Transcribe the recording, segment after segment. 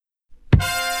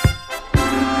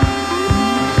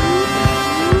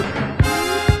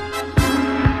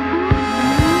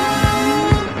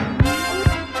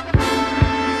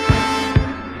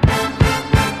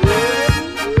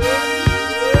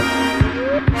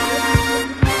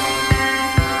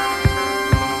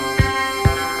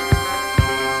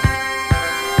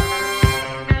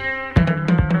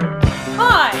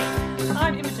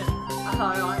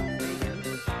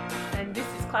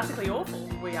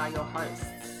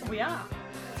We are.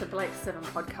 It's a Blake 7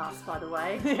 podcast, by the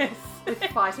way. Yes. With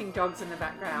fighting dogs in the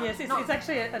background. Yes, it's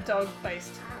actually a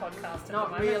dog-based podcast at the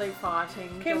Not moment. really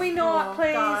fighting. Can we not,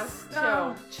 please?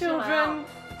 Children.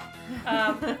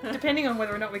 Depending on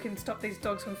whether or not we can stop these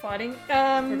dogs from fighting.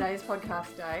 Today's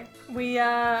podcast day. We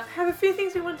have a few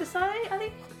things we wanted to say, I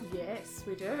think. Yes,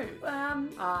 we do.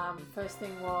 First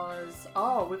thing was,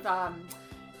 we've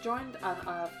joined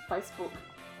a Facebook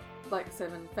Blake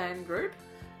 7 fan group.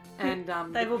 And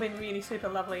they've all been really super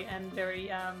lovely and very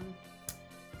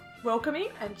welcoming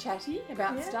and chatty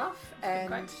about stuff. And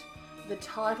great. The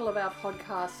title of our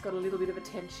podcast got a little bit of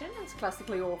attention. It's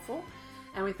Classically Awful.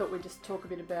 And we thought we'd just talk a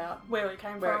bit about where it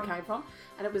came from.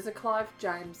 And it was a quote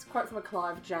from a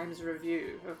Clive James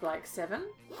review of Blake 7.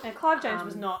 And Clive James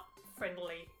was not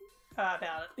friendly about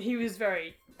it. He was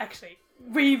very, actually,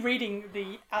 rereading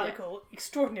the article,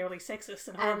 extraordinarily sexist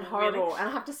and horrible. Really. And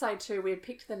I have to say too, we had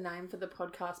picked the name for the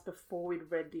podcast before we'd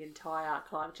read the entire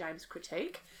Clive James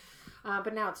critique.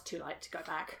 But now it's too late to go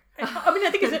back. I mean, I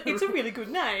think it's a really good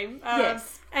name.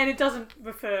 Yes. And it doesn't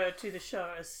refer to the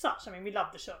show as such. I mean, we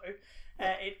love the show.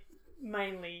 It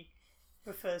mainly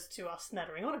refers to us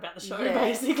nattering on about the show,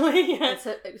 basically.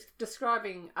 It's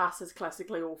describing us as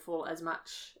classically awful as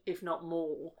much, if not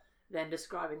more, than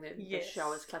describing the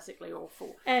show as classically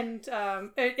awful. And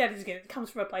it comes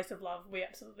from a place of love. We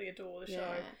absolutely adore the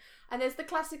show. And there's the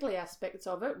classically aspects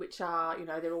of it, which are,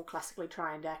 they're all classically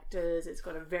trained actors. It's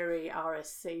got a very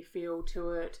RSC feel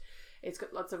to it. It's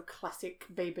got lots of classic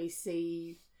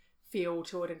BBC feel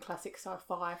to it and classic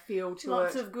sci-fi feel to it.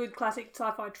 Lots of good classic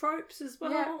sci-fi tropes as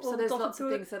well. Yeah, so there's lots of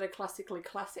things that are classically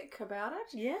classic about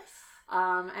it. Yes.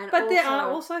 But there are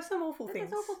also some awful things.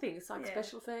 There's awful things like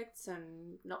special effects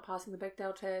and not passing the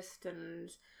Bechdel test and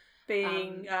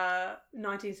being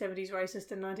 1970s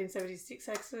racist and 1976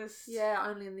 sexist. Yeah,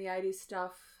 only in the 80s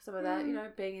stuff. Some of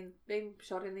that, being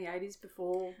shot in the 80s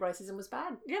before racism was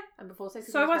bad. Yeah, and before sexism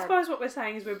was bad. So I suppose what we're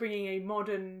saying is we're bringing a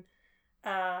modern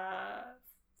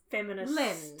feminist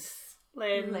lens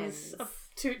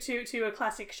to a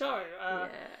classic show.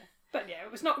 But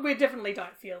it was not. We definitely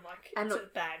don't feel like it's a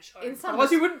bad show. Otherwise,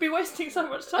 you wouldn't be wasting so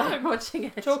much time watching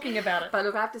it, talking about it. But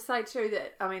look, I have to say too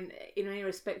that in many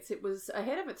respects, it was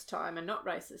ahead of its time and not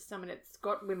racist. I mean, it's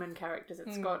got women characters.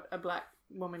 It's got a black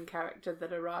woman character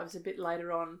that arrives a bit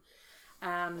later on,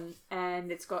 and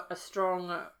it's got a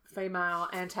strong female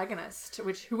antagonist,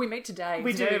 who we meet today.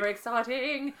 It's very, very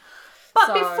exciting.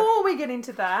 But before we get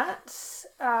into that,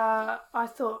 I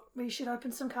thought we should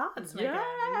open some cards. Megan.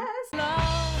 Yes.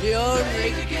 The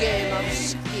only game of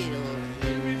skill.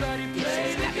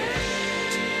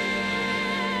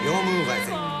 Your move, I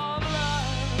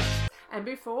think. And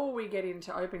before we get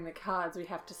into opening the cards, we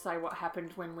have to say what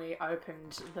happened when we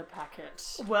opened the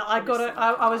packet. Well, I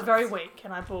was very weak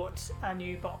and I bought a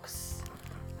new box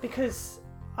because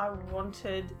I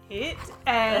wanted it,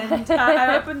 and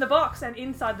I opened the box, and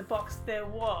inside the box there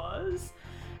was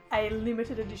a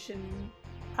limited edition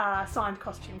signed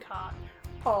costume card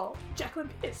of Jacqueline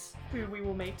Pearce, who we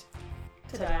will meet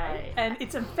today. And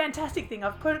it's a fantastic thing.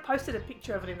 I've posted a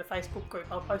picture of it in the Facebook group.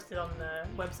 I'll post it on the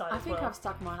website as well. I think I've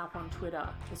stuck mine up on Twitter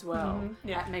as well,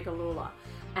 at Megalula.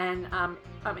 And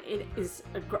it is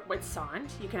it's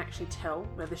signed. You can actually tell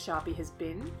where the Sharpie has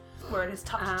been. Where it has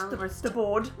touched the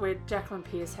board. Where Jacqueline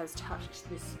Pearce has touched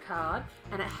this card.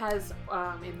 And it has,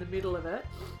 in the middle of it,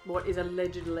 what is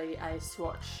allegedly a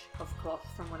swatch of cloth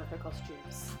from one of her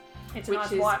costumes. It's a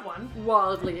nice white one.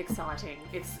 Wildly exciting.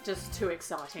 It's just too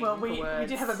exciting. Well, we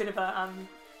did have a bit of a...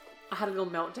 I had a little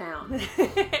meltdown.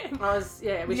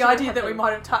 The idea that we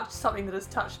might have touched something that has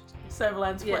touched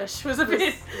Servalan's flesh was a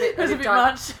bit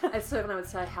much. As Servalan would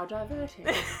say, how diverting.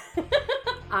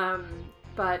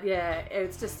 But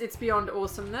it's beyond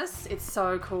awesomeness. It's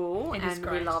so cool, and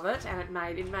we love it. And it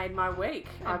made my week.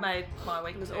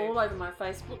 It was all over my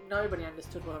Facebook. Nobody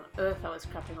understood what on earth I was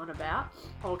crapping on about.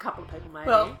 Or a couple of people maybe.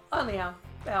 Well, only our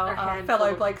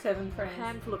fellow Blake 7 friends. A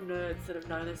handful of nerds that have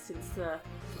known us since the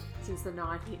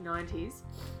 90s.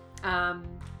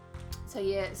 So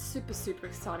super, super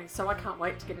exciting. So I can't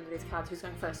wait to get into these cards. Who's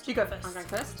going first? You go first. I'm going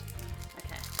first?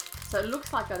 Okay. So it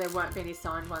looks like there won't be any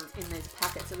signed ones in these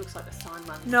packets. It looks like the signed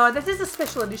ones. No, this is the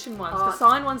special edition ones. The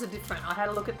signed ones are different. I had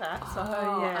a look at that.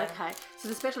 Okay. So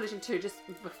the special edition too, just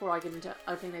before I get into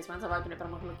opening these ones, I've opened it but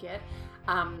I'm not going to look yet.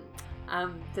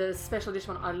 The special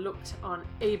edition one, I looked on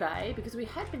eBay because we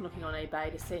had been looking on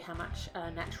eBay to see how much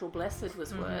Natural Blessed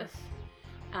was worth.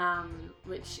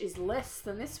 which is less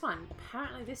than this one.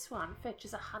 Apparently this one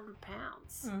fetches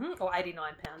 £100. Or £89,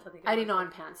 I think.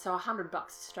 £89, so $100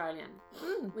 Australian,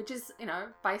 which is,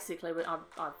 basically,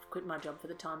 I've quit my job for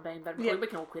the time being, but we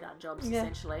can all quit our jobs,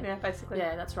 essentially. Yeah, basically.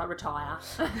 Yeah, that's right, retire.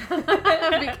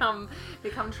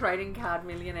 become trading card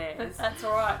millionaires. That's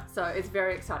all right. So it's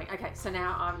very exciting. Okay, so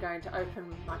now I'm going to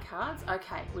open my cards.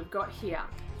 Okay, we've got here,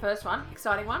 first one,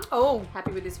 exciting one. Oh.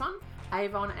 Happy with this one.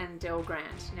 Avon and Del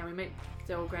Grant. Now we meet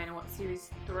Del Grant in what, series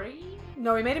 3?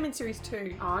 No, we made him in series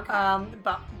 2. Oh, okay.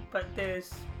 But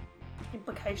there's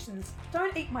implications.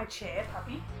 Don't eat my chair,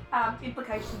 puppy.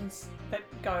 Implications that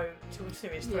go to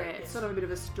series 3. Yeah, it's sort of a bit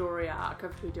of a story arc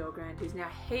of who Del Grant is. Now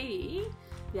he,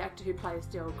 the actor who plays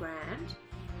Del Grant,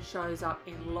 shows up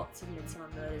in lots of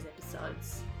Midsomer Murders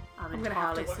episodes. I'm going to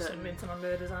have to entirely watch some Midsomer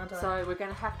Murders, aren't I? So we're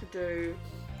going to have to do,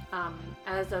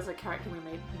 as does a character we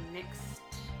meet next.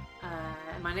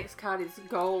 My next card is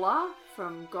Gola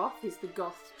from Goth. He's the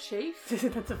Goth chief.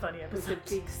 That's a funny With episode. a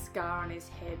big scar on his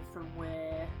head from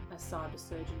where a cyber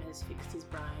surgeon has fixed his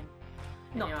brain.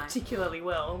 Not Anyway. particularly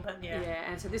well, but yeah. Yeah,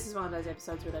 and so this is one of those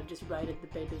episodes where they've just raided the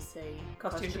BBC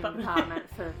Costume costume department. department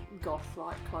for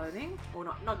goth-like clothing. Or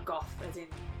not goth as in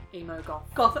emo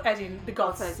goth. Goth as in the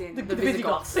Goth goths. as in the the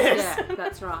Visigoths. Visigoths. Yes. Yeah,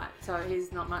 that's right. So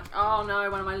he's not much. Oh no,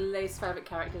 one of my least favourite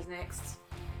characters next.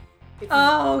 It's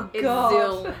Oh, It's God.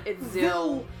 Zill. It's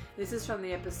Zill. This is from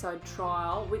the episode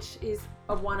Trial, which is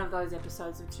one of those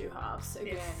episodes of two halves.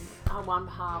 Again, Yes. one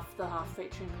half, the half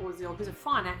featuring poor Zill, who's a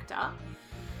fine actor,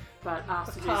 but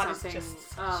asked The to do card is something. just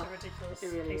oh, such a ridiculous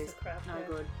it really piece is of crap. no yeah.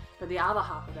 good. But the other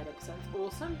half of that episode is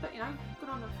awesome. But good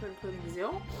on them for including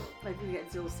Zill. They didn't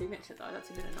get Zill's signature though. That's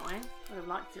a bit annoying. Would have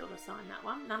liked Zill to sign that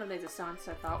one. None of these are signed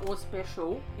so far or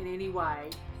special in any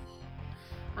way.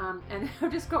 And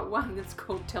I've just got one that's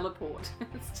called Teleport.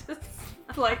 It's just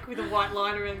Blake with a white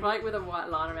line around him. Blake with a white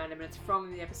line around him, and it's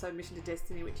from the episode Mission to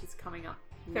Destiny, which is coming up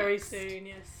Very next. soon,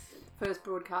 yes. First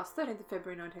broadcast, 13th of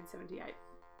February 1978.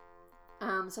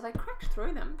 So they cracked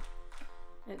through them,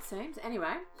 it seems.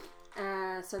 Anyway,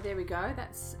 so there we go.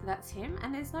 That's him.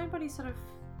 And there's nobody sort of...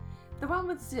 The one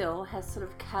with Zill has sort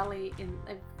of Callie in...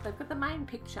 They've got the main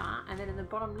picture, and then in the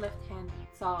bottom left-hand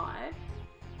side,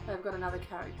 they've got another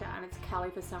character, and it's Callie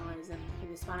for some reason in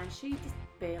this one, and she just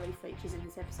barely features in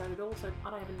this episode at all, so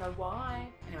I don't even know why.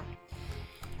 Anyway,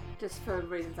 just for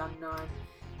reasons unknown.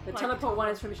 The Like teleport one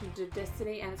is from Mission to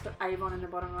Destiny, and it's got Avon in the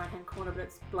bottom right-hand corner, but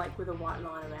it's Blake with a white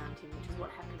line around him, which is what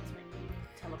happens when you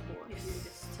teleport. Yes. You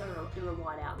just sort of do a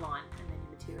white outline, and then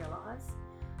you materialise.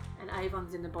 And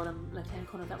Avon's in the bottom left-hand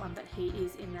corner of that one, but he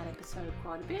is in that episode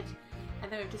quite a bit.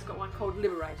 And then we've just got one called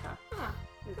Liberator, Ah,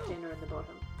 with Jenna in the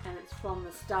bottom. And it's from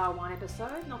the Star One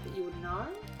episode, not that you would know.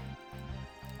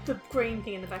 the green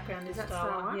thing in the background is Is that Star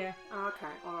Star One. One? Yeah. Oh, okay,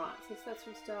 alright. So that's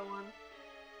from Star One.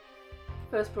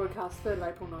 First broadcast, 3rd of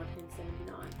April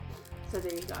 1979. So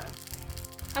there you go.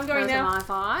 I'm going Those are now. my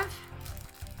 5.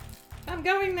 I'm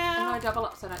going And now. no double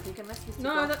ups, I don't think, unless Mr.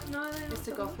 No, Goth. no.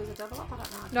 Mr. Goth was a double up, I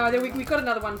don't know. No, then we got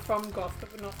another one from Goth, but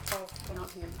we're not Goth.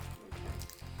 Not him.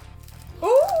 Okay.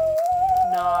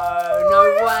 Ooh!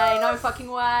 No way, no fucking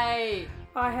way.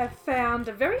 I have found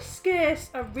a very scarce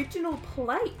original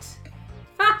plate.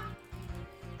 Ha!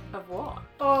 Of what?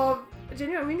 Of a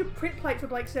genuine print plate for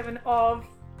Blake 7 of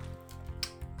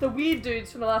the weird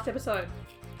dudes from the last episode.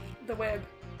 The web.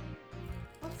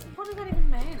 What does that even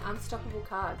mean? Unstoppable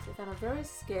cards. I found a very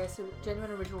scarce,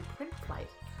 genuine original print plate.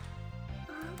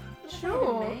 What does that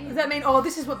Sure. even mean? Does that mean, oh,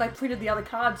 this is what they printed the other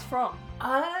cards from?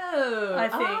 Oh, I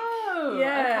think. Oh,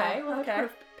 Yeah, Okay, well, okay. I'll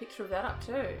put a picture of that up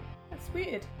too. That's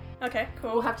weird. Okay,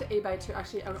 cool. We'll have to eBay too.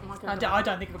 Actually, I'm not going to. I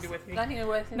don't think it'll be with me. I don't think it's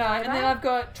worth it. No, and then I've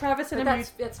got Travis and But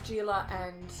a that's Gila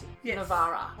and Yes.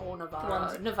 Navarra or Navarro.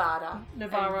 ones- Nevada.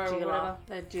 Navarro and or Gila. whatever.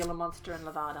 The Gila monster in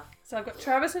Nevada. So I've got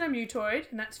Travis and a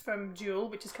Mutoid, and that's from Jewel,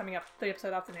 which is coming up the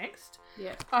episode after next.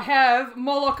 Yeah. I have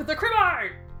Moloch the Crimo!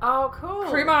 Oh, cool.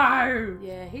 Crimo!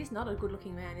 Yeah, he's not a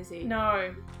good-looking man, is he?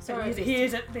 No. Sorry, But he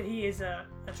is a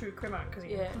true Crimo, because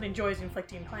he Yeah. enjoys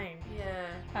inflicting pain.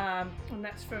 Yeah. And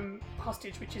that's from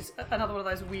Hostage, which is another one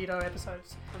of those weirdo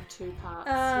episodes. From 2 parts.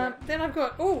 Yeah. Then I've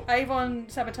got, Avon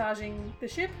sabotaging the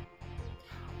ship.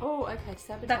 Oh, okay.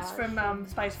 Sabotage. That's from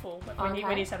Spacefall, but when he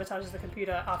Okay. sabotages the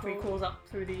computer after he Cool. crawls up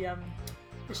through the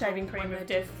shaving cream When of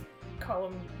they death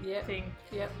column Yep. thing.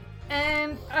 Yep.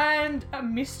 And a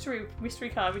mystery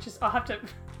card, which is I'll have to.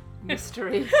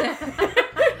 Mystery.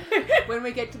 When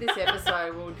we get to this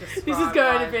episode, we'll describe. This is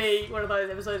going why to be one of those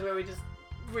episodes where we just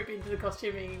rip into the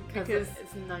costuming because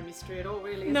it's no mystery at all,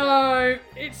 really. Is no,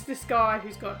 it's this guy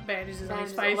who's got bandages on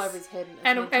his Bandages face all over his head,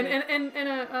 and it's meant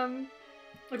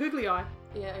to a googly eye.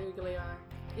 be- yeah, a googly eye.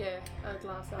 Yeah, a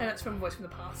glass eye. And it's from Voice from the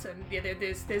Past, and yeah,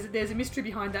 there's a mystery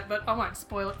behind that, but I won't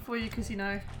spoil it for you because you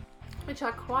know. Which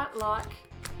I quite like.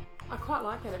 I quite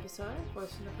like that episode,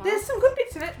 Voice from the Past. There's some good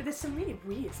bits in it, but there's some really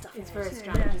weird stuff. It's in very it too,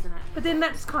 strange, yeah. isn't it? But then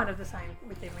that's kind of the same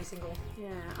with every single. Yeah.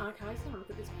 Okay. So look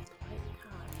at this plate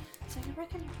card. So you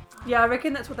reckon? Oh, Yeah, I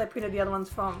reckon that's what they printed the other ones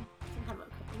from. I'm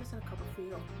missing a couple of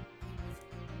feel.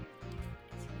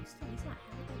 It's interesting, isn't it?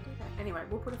 How did they do that? Anyway,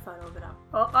 we'll put a photo of it up.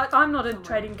 Well, I'm not a Somewhere.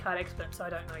 trading card expert, so I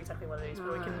don't know exactly what it is,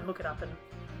 but we can No. look it up and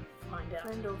find out.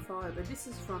 Friend or foe, but this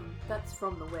is that's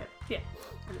from the web. Yeah.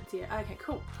 And it's, yeah, okay,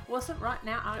 cool. Awesome. Right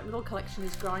now, our little collection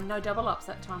is growing. No double ups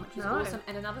that time, which was No. awesome.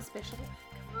 And another special.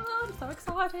 Oh, I'm so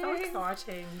exciting. So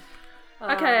exciting.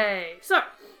 Um, Okay, so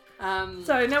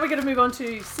So, now we're going to move on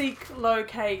to Seek,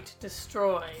 Locate,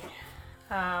 Destroy.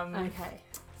 okay.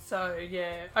 So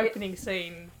yeah, opening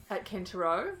scene, At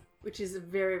Kentaro, which is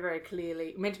very, very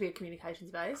clearly meant to be a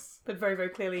communications base, but very, very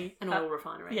clearly an oil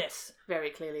refinery. Yes, Very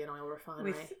clearly an oil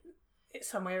refinery. with it's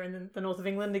somewhere in the north of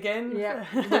England again. Yeah,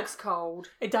 looks cold.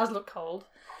 It does look cold.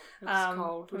 Looks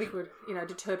cold, which would,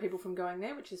 deter people from going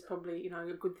there, which is probably,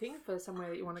 a good thing for somewhere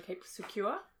that you want to keep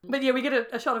secure. But yeah, we get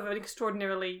a shot of an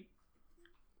extraordinarily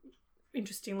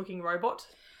interesting looking robot.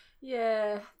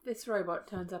 Yeah, this robot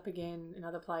turns up again in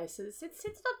other places. It's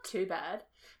not too bad,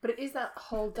 but it is that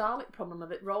whole Dalek problem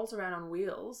of it rolls around on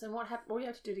wheels, and all you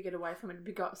have to do to get away from it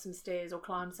is go up some stairs or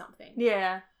climb something.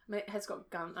 Yeah. I mean, it has got a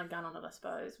gun on it, I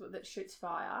suppose, that shoots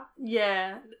fire.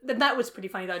 Yeah, that was pretty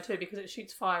funny though too, because it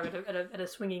shoots fire at a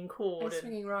swinging cord. A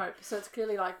swinging rope, so it's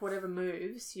clearly like whatever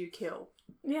moves, you kill.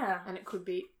 Yeah. And it could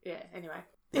be, anyway.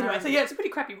 Anyway, so yeah, it's a pretty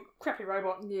crappy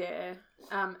robot. Yeah.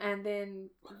 And then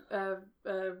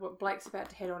Blake's about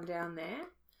to head on down there.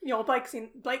 You know,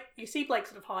 you see Blake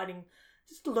sort of hiding,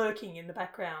 just lurking in the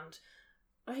background.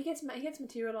 Oh, he gets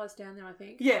materialised down there, I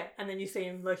think. Yeah, and then you see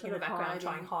him lurking in Sort the of background, hiding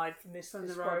trying to hide from this the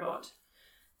robot.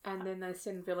 And then they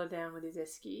send Villa down with his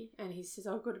esky, and he says,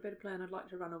 "I've got a better plan. I'd like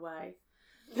to run away."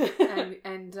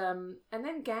 and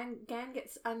then Gang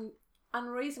gets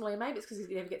unreasonably. Maybe it's because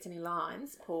he never gets any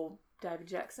lines. Poor David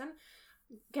Jackson.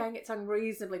 Gang gets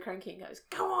unreasonably cranky and goes,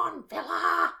 "Go on,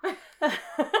 Villa!"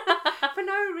 for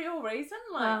no real reason.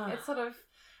 It's sort of.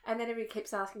 And then everybody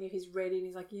keeps asking if he's ready, and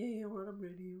he's like, "Yeah, all right, I'm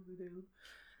ready over there."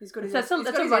 He's got his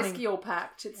esky all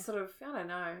packed. It's sort of, I don't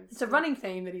know. It's a running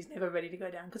theme that he's never ready to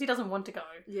go down because he doesn't want to go.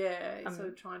 Yeah, he's sort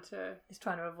of trying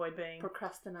to avoid being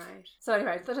procrastinate. So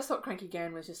anyway, I just thought Cranky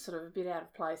Gan was just sort of a bit out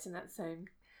of place in that scene.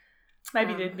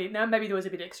 Maybe there was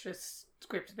a bit extra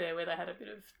script there where they had a bit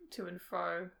of to and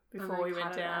fro before we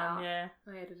went down. Yeah,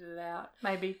 they edited it out.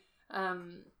 Maybe.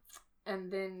 And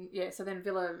then so then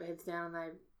Villa heads down and they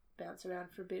bounce around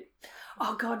for a bit.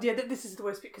 Oh god, yeah, this is the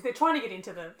worst bit because they're trying to get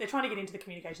into the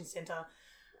communication center,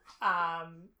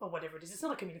 or whatever it is. It's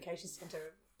not a communication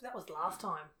center. That was last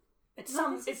time. It's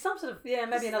some sort of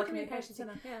maybe another communication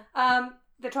center. Yeah.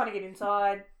 They're trying to get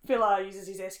inside. Villa uses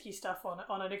his esky stuff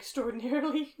on an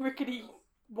extraordinarily rickety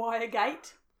wire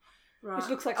gate, right. which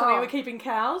looks like something we're keeping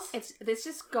cows. It's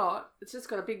just got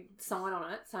a big sign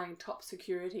on it saying top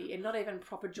security and not even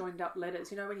proper joined up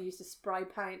letters. You know when you used to spray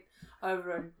paint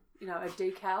over a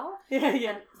decal. Yeah.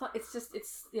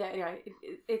 Anyway,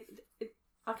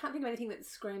 I can't think of anything that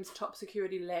screams top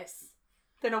security less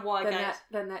than a wire gate.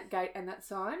 Than that gate and that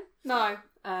sign. No.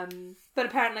 But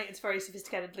apparently it's very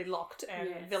sophisticatedly locked,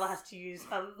 and Villa has to use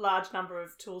a large number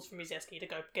of tools from his esky to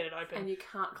go get it open. And you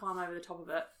can't climb over the top of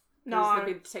it. No. There'd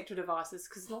be detector devices,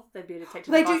 because not there'd be a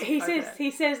detector they device. do. He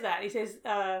says that. He says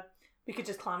we could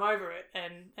just climb over it,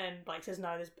 and Blake says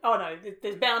no.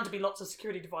 There's bound to be lots of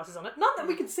security devices on it. None that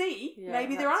we can see. Yeah,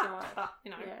 maybe there aren't. right. But,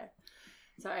 Yeah.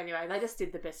 So anyway, they just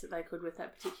did the best that they could with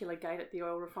that particular gate at the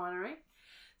oil refinery.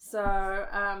 So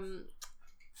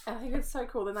I think it's so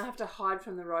cool. Then they have to hide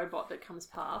from the robot that comes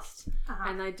past,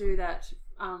 and they do that.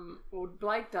 Or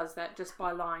Blake does that just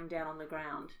by lying down on the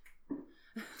ground.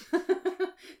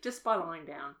 Just by lying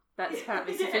down. That's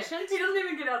apparently sufficient. He doesn't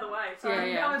even get out of the way. So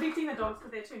Yeah. I'm evicting the dogs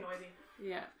because they're too noisy.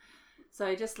 Yeah. So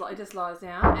he just lies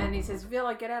down and he says,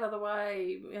 "Villa, get out of the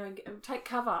way. Take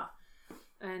cover."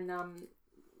 And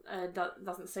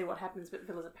doesn't see what happens, but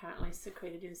Villa's apparently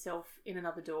secreted himself in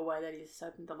another doorway that he's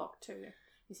opened the lock to.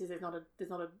 He says, "There's not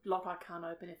a lock I can't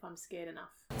open if I'm scared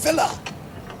enough." Villa!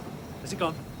 Has he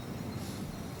gone?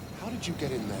 How did you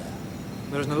get in there?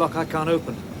 There isn't a lock I can't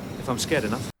open, if I'm scared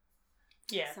enough.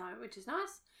 Yeah. So, which is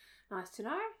nice. Nice to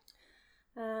know.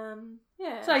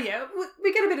 So yeah,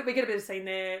 we get a bit of scene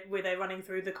there where they're running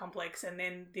through the complex, and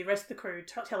then the rest of the crew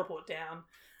teleport down,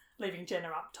 leaving Jenna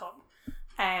up top,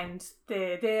 and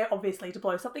they're there obviously to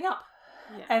blow something up.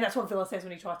 Yeah. And that's what Villa says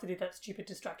when he tries to do that stupid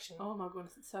distraction. Oh my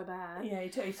goodness, it's so bad. Yeah,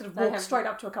 he sort of They walks have- straight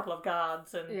up to a couple of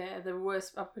guards and... Yeah, the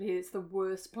worst up here. It's the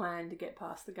worst plan to get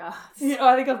past the guards. Yeah,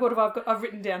 I think I've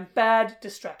written down bad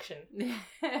distraction. He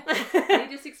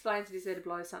just explains that he's there to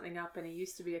blow something up, and he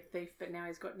used to be a thief, but now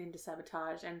he's gotten into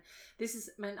sabotage. And this is,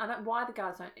 I mean, I don't why the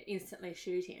guards don't instantly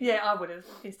shoot him. Yeah, I would have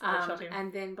instantly shot him.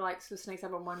 And then Blake sort of sneaks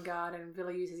up on one guard, and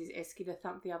Villa uses his esky to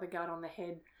thump the other guard on the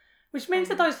head. Which means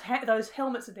that those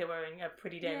helmets that they're wearing are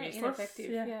pretty damn useless.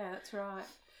 Ineffective. Yeah, that's right.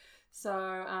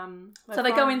 So,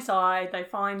 they go inside, they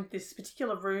find this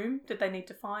particular room that they need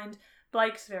to find.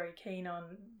 Blake's very keen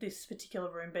on this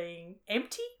particular room being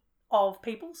empty of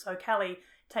people, so Callie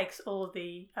takes all of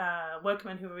the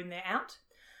workmen who are in there out.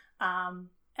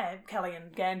 And Callie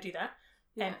and Gan do that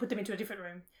and put them into a different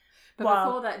room. But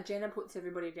before that, Jenna puts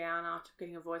everybody down after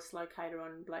getting a voice locator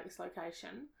on Blake's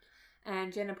location.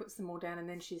 And Jenna puts them all down, and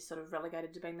then she's sort of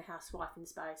relegated to being the housewife in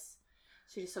space.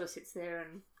 She just sort of sits there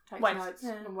and takes notes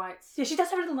and waits. Yeah, she does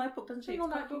have a little notebook, doesn't she? A little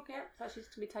notebook, yeah. So she's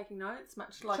to be taking notes,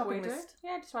 much like Shopping we list. do.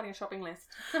 Yeah, just writing a shopping list.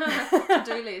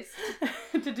 To-do list.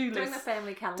 To-do list. Doing the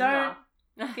family calendar.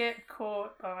 Don't get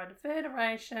caught by the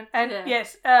Federation. And Yeah.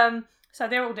 yes, so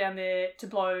they're all down there to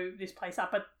blow this place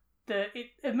up, but it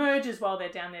emerges while they're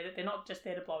down there that they're not just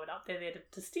there to blow it up, they're there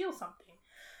to steal something.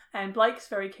 And Blake's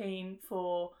very keen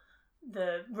for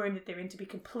the room that they're in to be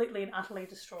completely and utterly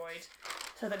destroyed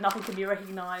so that nothing can be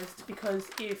recognised, because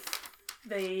if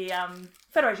the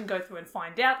Federation go through and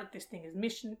find out that this thing is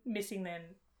missing, then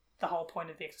the whole point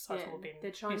of the exercise will have been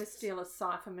they're trying to steal a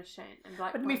cipher machine. And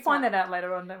Blake But we points find out- that out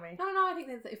later on, don't we? No, I think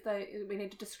that we need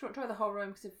to destroy the whole room,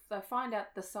 because if they find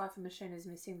out the cipher machine is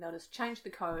missing, they'll just change the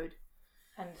code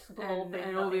And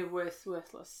it'll all be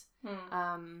worthless.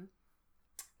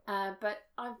 But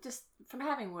I've just, from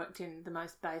having worked in the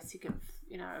most basic of,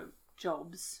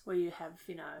 jobs where you have,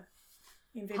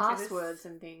 passwords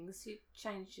and things, you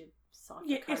change your cipher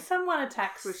Yeah, code. if someone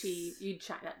attacks, You'd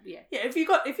change that, yeah. yeah. If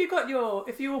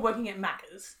you were working at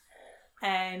Macca's,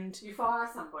 and You fire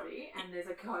somebody and there's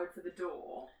a code for the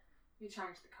door, you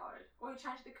change the code. Or you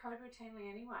change the code routinely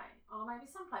anyway. Or maybe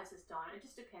some places don't, it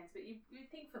just depends. But you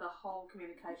think for the whole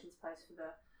communications place for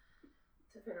the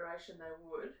Federation they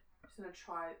would. I'm just going to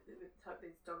try, hope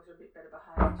these dogs are a bit better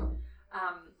behaved.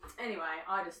 Anyway,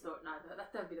 I just thought, no,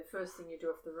 that would be the first thing you do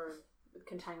if the room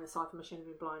containing the cipher machine had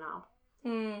been blown up.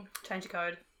 change the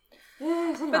code.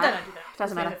 Yes, anyway, But they don't do that.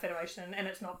 Doesn't It's matter. the Federation, and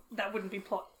it's not. That wouldn't be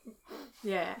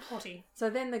Yeah. plotty. So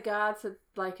then the guards that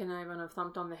Blake and Avon have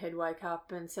thumped on the head wake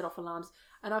up and set off alarms.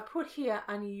 And I put here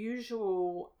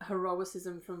unusual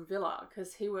heroicism from Villa,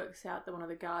 because he works out that one of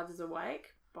the guards is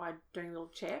awake by doing a little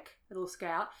check, a little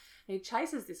scout. And he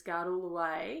chases this guard all the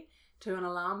way to an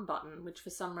alarm button, which for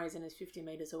some reason is 50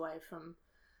 metres away from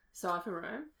Cypher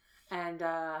Room. And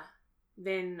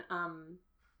then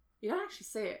you don't actually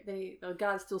see it. Then the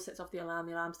guard still sets off the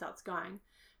alarm starts going.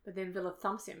 But then Villa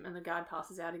thumps him and the guard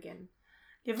passes out again.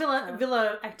 Yeah,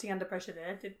 Villa acting under pressure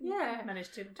there did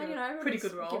manage to do And, a pretty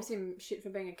good role. Gives him shit for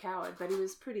being a coward, but he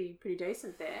was pretty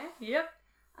decent there. Yep.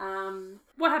 Um,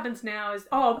 What happens now is,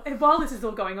 while this is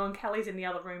all going on, Callie's in the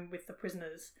other room with the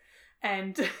prisoners,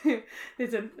 and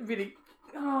there's a really,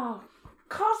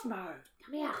 Cosmo,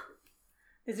 come here.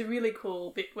 there's a really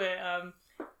cool bit where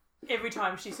every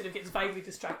time she sort of gets vaguely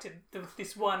distracted,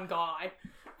 this one guy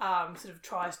sort of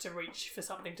tries to reach for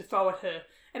something to throw at her,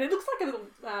 and it looks like a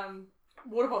little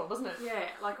water bottle, doesn't it? Yeah,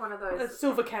 like one of A those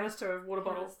silver canister of water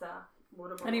bottle.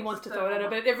 water bottles. And he wants to throw it at her,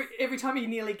 but every time he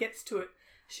nearly gets to it,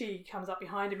 she comes up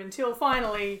behind him until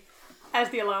finally, as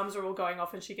the alarms are all going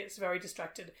off and she gets very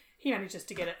distracted, he manages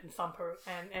to get it and thump her,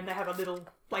 and they have a little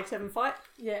Blake 7 fight.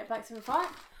 Yeah, Blake's in a fight.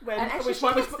 When, And actually,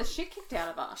 she gets the shit kicked out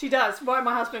of her. she does. My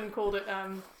husband called it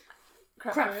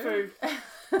crap food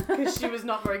because she was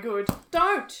not very good.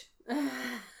 Don't.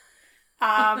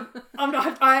 I'm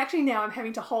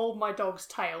having to hold my dog's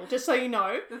tail, just so you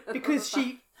know, because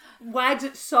she wags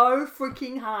it so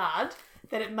freaking hard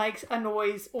that it makes a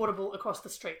noise audible across the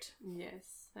street.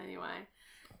 Yes. Anyway,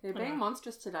 they're being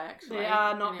monstrous today. Actually, They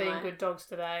are not being good dogs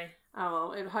today.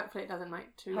 Oh well. Hopefully, it doesn't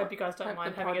make too. Hope you guys don't hope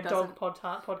mind the having a pod dog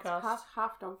doesn't- podcast.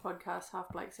 half dog podcast, half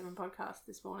Blake 7 podcast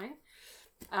this morning.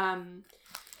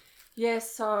 Yeah.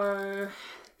 So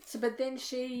but then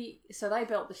they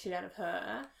belt the shit out of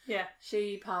her. Yeah.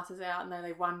 She passes out, and they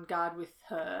leave one guard with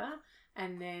her,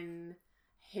 and then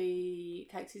he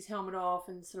takes his helmet off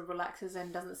and sort of relaxes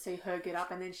and doesn't see her get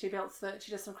up, and then she does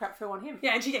some crap foo on him.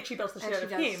 Yeah, and she actually belts the shit out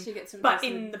of him. She gets But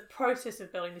in the process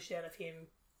of belting the shit out of him,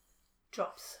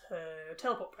 drops her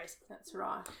teleport bracelet. That's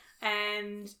right.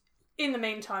 And in the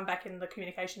meantime, back in the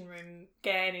communication room,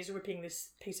 Gan is ripping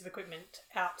this piece of equipment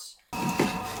out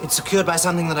It's secured by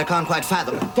something that I can't quite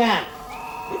fathom. Damn!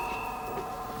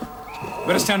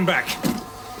 Better stand back.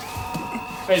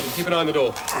 Hayden, keep an eye on the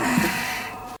door.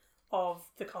 Of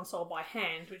the console by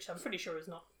hand, which I'm pretty sure is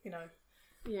not,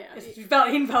 Yeah. it's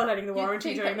invalidating the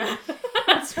warranty doing that.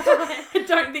 That's right. I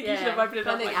don't think you should have opened it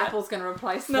I up think like that. Apple's going to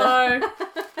replace that. No,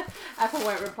 Apple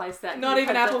won't replace that. not You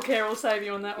even have Apple to- Care will save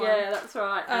you on that one. Yeah, that's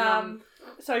right. And,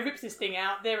 So he rips this thing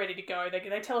out. They're ready to go.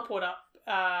 They teleport up.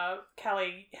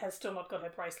 Callie has still not got her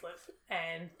bracelet,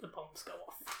 and the bombs go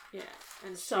off. yeah,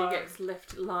 and So- she gets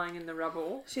left lying in the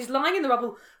rubble. She's lying in the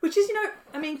rubble, which is,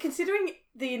 considering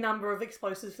the number of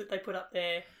explosives that they put up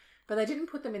there. But they didn't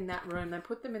put them in that room. They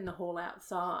put them in the hall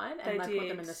outside, and They they put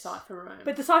them did. in the cipher room.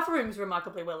 But the cipher room's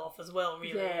remarkably well off as well,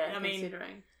 really. yeah, I mean,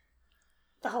 considering.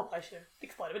 the whole place should have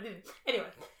exploded, but it didn't. Anyway,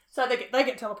 so they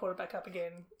get teleported back up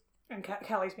again, and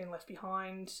Callie's been left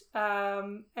behind.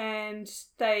 And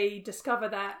they discover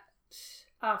that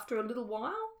after a little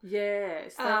while.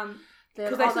 Yes. They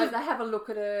Because they have a look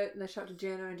at it, and they show it to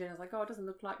Jenna, and Jenna's like, "Oh, it doesn't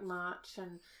look like much."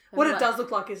 And what it like, does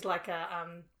look like is like a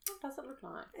What does it look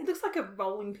like? it looks like a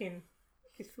rolling pin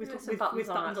with some buttons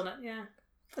on buttons it. on it. Yeah,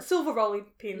 a silver rolling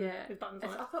pin Yeah, with buttons on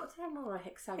I it. thought it sounded more like a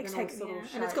hexagonal Hexagon, sort yeah. of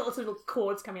shape. And it's got lots of little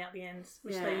cords coming out the ends,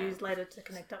 which they Yeah. use later to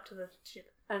connect up to the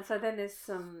ship. And so then there's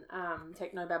some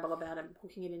technobabble about him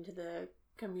hooking it into the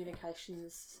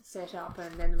communications setup,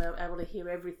 and then they're able to hear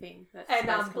everything. That And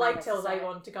Space Command Blake has to tells say.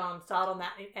 Avon to go and start on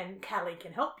that, and Callie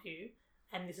can help you.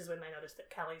 And this is when they notice that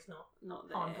Callie's Not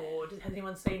there. on board. Has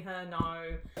anyone seen her?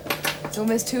 No. It's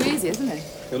almost too easy, isn't it?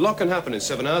 A lot can happen in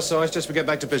 7 hours, so I suggest we get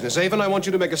back to business. Avon, I want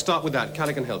you to make a start with that.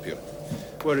 Callie can help you.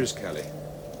 Where is Callie?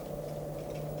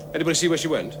 Anybody see where she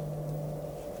went?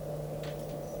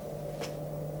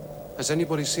 Has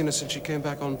anybody seen her since she came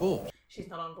back on board? She's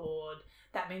not on board.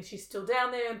 That means she's still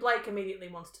down there, and Blake immediately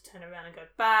wants to turn around and go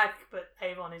back, but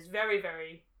Avon is very,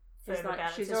 very firm He's like,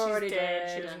 about it. she's Says already she's dead.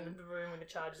 dead She was in and the room when the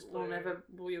charges blew.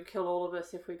 You'll kill all of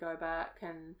us if we go back.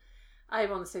 And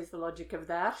Avon sees the logic of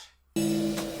that.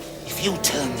 If you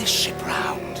turn this ship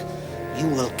round, you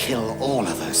will kill all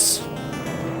of us.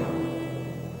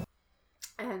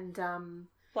 And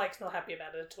Blake's not happy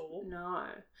about it at all. no,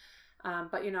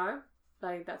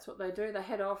 but that's what they do. They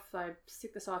head off. They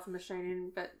stick the cipher machine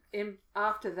in. But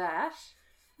after that,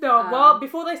 No, well,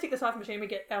 before they stick the cipher machine, we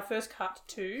get our first cut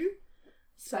to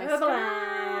Space Space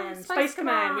Command,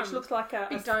 Command. which looks like a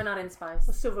big donut in space.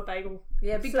 silver bagel.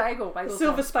 Yeah, big bagel. A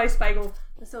silver space bagel.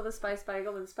 The silver space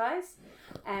bagel in space,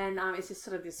 and it's just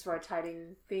sort of this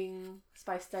rotating thing,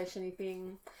 space station-y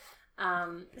thing.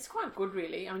 It's quite good,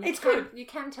 really. I mean, It's good. You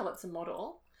can tell it's a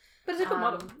model. But it's a good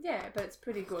model. Yeah, but it's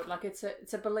pretty good. Like it's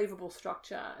a believable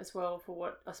structure as well for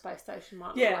what a space station might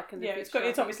look Yeah, like in the yeah. future.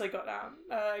 It's obviously got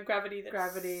gravity.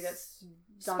 gravity that's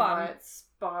done spun. by it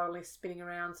spirally spinning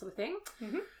around, sort of thing.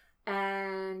 Mhm.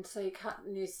 And so you cut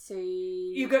and you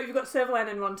see You've got Servalan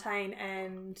and Rontaine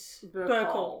and Burkle.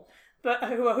 Burkle, but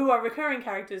who are recurring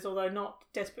characters, although not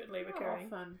desperately Not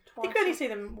recurring. often. You can only see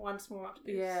them once more up to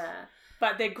this. Yeah.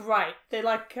 But they're great. They're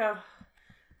like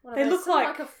Well, They they're look sort of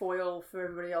like- a foil for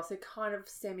everybody else. They're kind of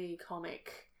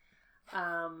semi-comic.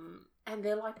 And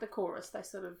they're like the chorus. They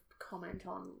sort of comment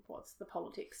on what's the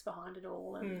politics behind it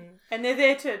all. And they're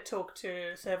there to talk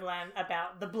to Servalan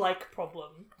about the Blake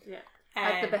problem. yeah,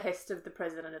 at the And behest of the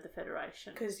President of the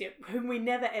Federation. because whom we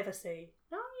never ever see.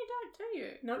 No, you don't, do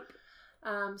you? Nope.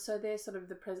 So they're sort of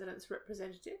the President's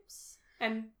representatives.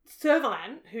 And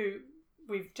Servalan, who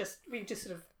we've just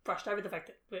sort of brushed over the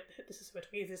fact that this is who we're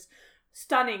talking, is this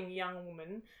stunning young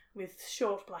woman with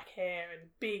short black hair and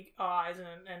big eyes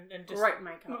and just Great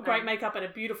makeup. great makeup and a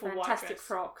beautiful white Fantastic dress.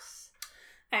 frocks.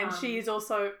 And she is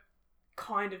also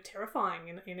kind of terrifying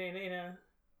in a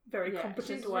very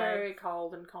competent she's way. very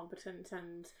cold and competent,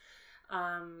 and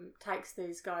takes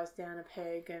these guys down a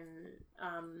peg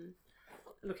and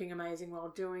looking amazing while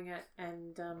doing it.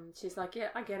 And she's like, "Yeah,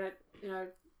 I get it.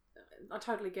 I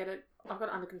totally get it. I've got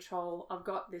it under control. I've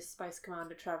got this Space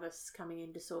Commander Travis coming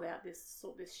in to sort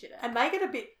this shit out." And they get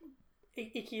a bit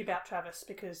icky about Travis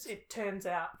because it turns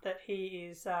out that he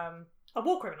is a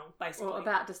war criminal, basically. Or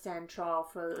about to stand trial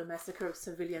for the massacre of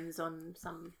civilians on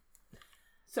some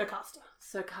Circaster.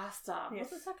 Circaster. Yes.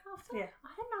 Was it Circaster? Yeah. I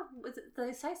don't know. Do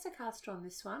they say Circaster on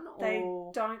this one? They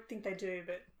Or... don't think they do,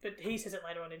 but he says it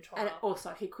later on in trial. And also,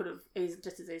 he could have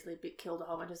just as easily killed a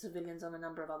whole bunch of civilians on a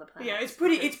number of other planets. Yeah,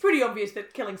 it's pretty obvious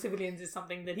that killing civilians is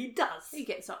something that he does. He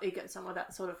gets some of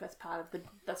that sort of that's part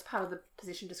of the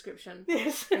position description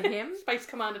Yes. for him. Space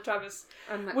Commander Travis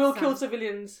And that's, will kill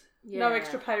civilians. No yeah.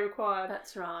 extra pay required.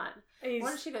 That's right. He's- Why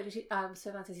don't she go?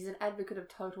 Servan says he's an advocate of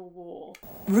total war.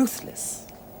 Ruthless.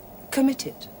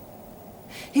 Committed.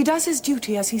 He does his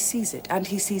duty as he sees it, and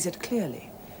he sees it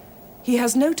clearly. He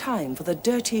has no time for the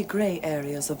dirty grey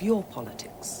areas of your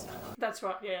politics. That's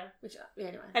right, yeah. Which,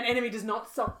 anyway. An enemy does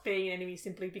not stop being an enemy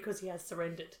simply because he has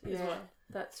surrendered, is what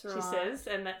that's right. she says,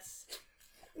 and that's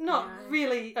not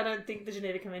really, I don't think the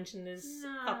Geneva Convention is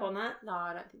up on that. No,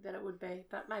 I don't think that it would be,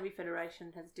 but maybe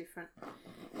Federation has different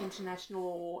international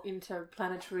or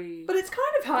interplanetary... But it's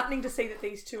kind of heartening to see that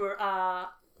these two are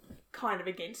kind of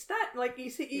against that. Like, you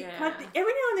see, every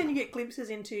now and then you get glimpses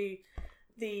into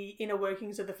the inner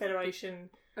workings of the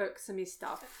Federation. Irksome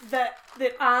stuff. That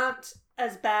aren't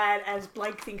as bad as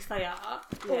Blake thinks they are.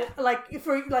 Yeah. Or,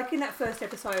 like in that first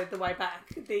episode, the way back,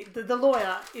 the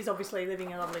lawyer is obviously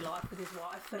living a lovely life with his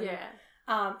wife.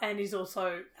 And, and is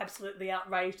also absolutely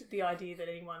outraged at the idea that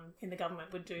anyone in the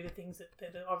government would do the things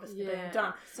that are obviously being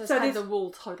done. So had the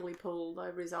wool totally pulled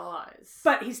over his eyes.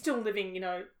 But he's still living,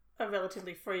 a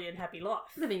relatively free and happy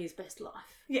life. Living his best life.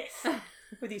 Yes.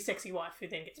 With his sexy wife who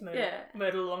then gets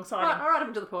murdered alongside him. Right up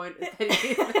until the point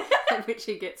at which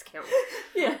he gets killed.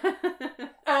 Yeah.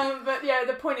 But yeah,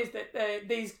 the point is that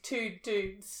these two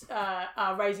dudes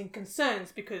are raising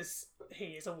concerns because he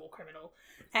is a war criminal.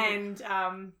 And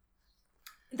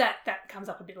that comes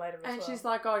up a bit later as well. And she's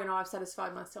like, I've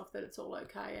satisfied myself that it's all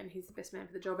okay and he's the best man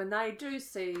for the job. And they do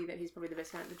see that he's probably the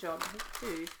best man for the job.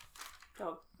 Dude,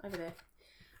 dog, over there.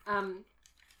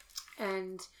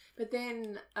 But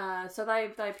then, so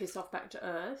they piss off back to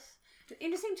Earth. An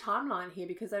interesting timeline here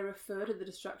because they refer to the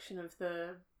destruction of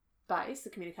the base, the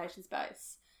communications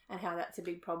base, and how that's a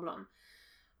big problem.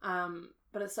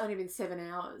 But it's only been 7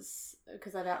 hours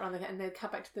because they've outrun and they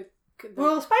cut back to the...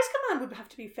 Well, Space Command would have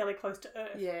to be fairly close to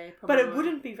Earth. Yeah, probably. But it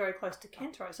wouldn't be very close to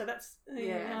Kentaro, so that's...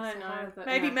 I don't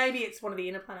know. Maybe it's one of the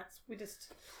inner planets. We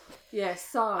just... Yeah,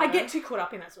 so... I get too caught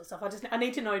up in that sort of stuff. I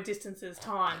need to know distances,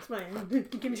 times. Tell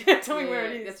me where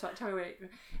it is. That's right, tell me where it is.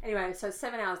 Anyway, so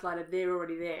 7 hours later, they're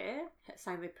already there,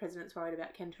 saying the president's worried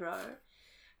about Kentaro.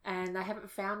 And they haven't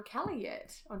found Callie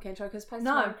yet on Kentaro because Space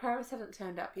Command Paris hasn't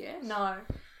turned up yet. No.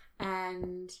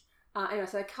 And anyway,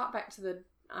 so they cut back to the...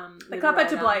 They cut back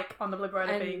to Blake on the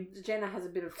Liberator beam. And Jenna has a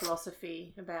bit of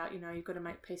philosophy about, you've got to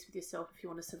make peace with yourself if you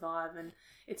want to survive. And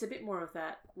it's a bit more of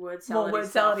that word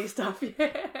salad stuff,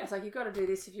 yeah. It's like, you've got to do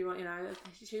this if you want,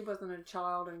 she wasn't a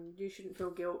child and you shouldn't feel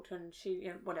guilt and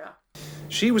she, whatever.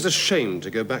 She was ashamed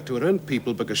to go back to her own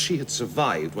people because she had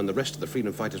survived when the rest of the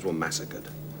freedom fighters were massacred.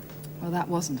 Well, that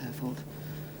wasn't her fault.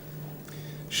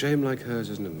 Shame like hers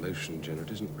is an emotion, Jenna.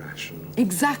 It isn't rational.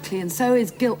 Exactly, and so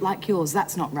is guilt like yours.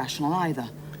 That's not rational either.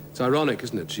 It's ironic,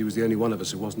 isn't it? She was the only one of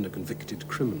us who wasn't a convicted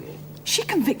criminal. She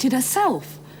convicted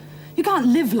herself. You can't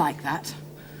live like that.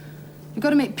 You've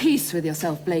got to make peace with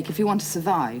yourself, Blake, if you want to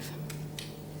survive.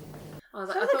 I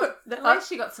thought at least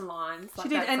she got some lines. She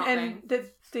did, and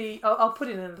I'll put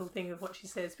in a little thing of what she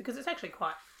says because it's actually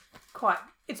quite.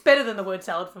 It's better than the word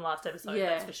salad from last episode.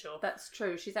 Yeah, that's for sure. That's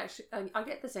true. She's actually. I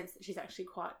get the sense that she's actually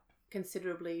quite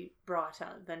considerably brighter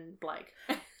than Blake.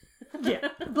 Yeah,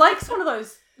 Blake's one of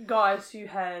those guys who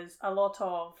has a lot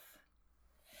of,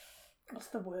 what's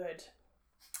the word?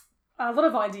 A lot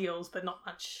of ideals, but not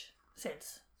much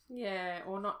sense. Yeah,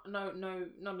 or not a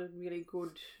really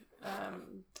good,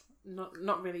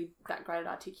 not really that great at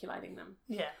articulating them.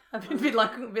 Yeah, a bit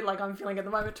like I'm feeling at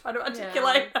the moment, trying to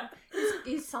articulate. Yeah.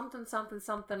 He's something something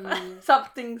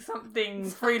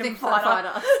freedom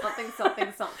fighter.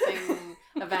 something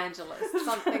evangelist,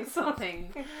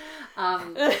 something.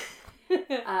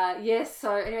 Yes.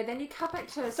 So anyway, then you cut back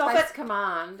to Space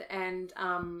Command and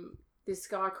this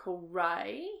guy called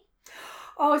Ray.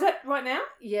 Oh, is that right now?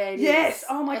 Yeah, it yes. is.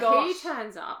 Oh my gosh. He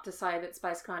turns up to say that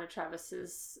Space Commander Travis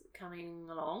is coming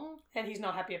along, and he's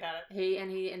not happy about it.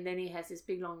 And then he has this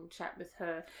big long chat with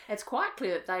her. It's quite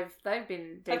clear that they've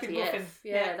been DTF. They've been boofing.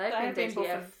 They've been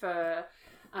DTF for.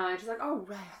 She's like, "Oh,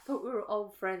 Ray, I thought we were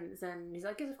old friends," and he's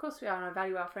like, "Yes, of course we are, and I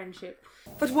value our friendship."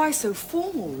 But why so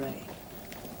formal, Ray?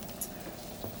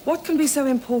 What can be so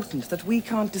important that we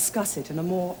can't discuss it in a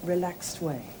more relaxed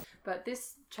way? But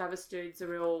this Travis dude's a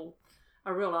real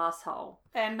asshole.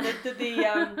 And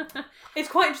it's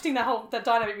quite interesting. The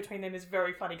dynamic between them is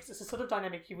very funny because it's the sort of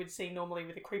dynamic you would see normally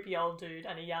with a creepy old dude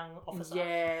and a young officer.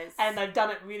 Yes. And they've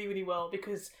done it really, really well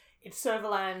because it's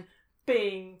Servalan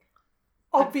being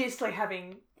obviously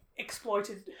having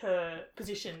exploited her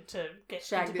position to get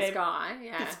shag into this bed guy,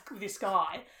 this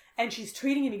guy, and she's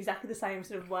treating him exactly the same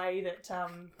sort of way that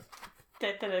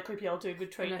that a creepy old dude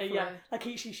would treat a young. Like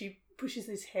she pushes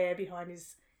his hair behind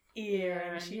his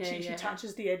ear and she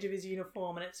touches the edge of his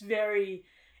uniform, and it's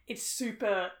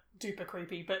super duper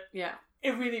creepy, but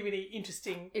a really, really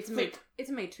interesting. It's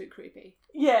me too creepy.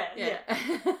 Yeah.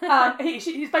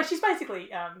 She's basically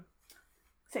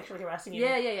sexually harassing him.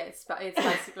 Yeah. It's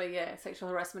basically sexual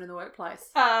harassment in the workplace.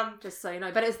 Just so you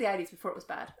know, but it was the 80s before it was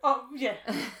bad. Oh yeah.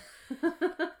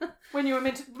 When you were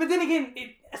meant to, but then again,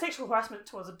 sexual harassment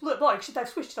towards a bloke, they've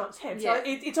switched it on its head. Yeah. So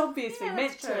it's obviously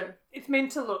meant that's true. to. It's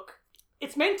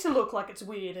meant to look like it's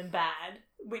weird and bad,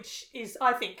 which is,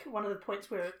 I think, one of the points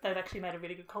where they've actually made a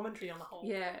really good commentary on the whole.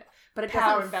 Yeah, but it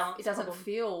Power doesn't, and balance it doesn't problem.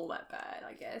 feel that bad,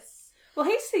 I guess. Well,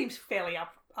 he seems fairly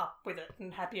up with it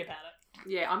and happy about it.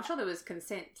 Yeah, I'm sure there was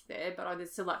consent there, but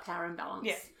there's still that power imbalance.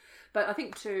 Yeah. But I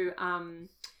think too,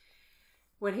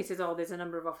 when he says, "Oh, there's a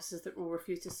number of officers that will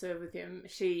refuse to serve with him,"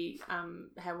 she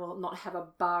will not have a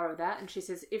bar of that, and she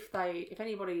says, if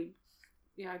anybody,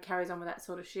 carries on with that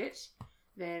sort of shit,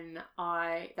 then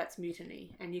that's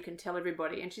mutiny, and you can tell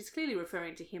everybody, and she's clearly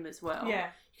referring to him as well. Yeah.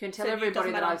 You can tell So it everybody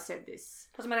doesn't that matter- I've said this.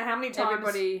 Doesn't matter how many times.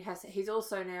 Everybody he's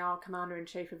also now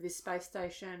commander-in-chief of this space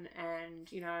station, and,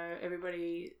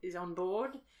 everybody is on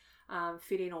board.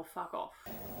 Fit in or fuck off.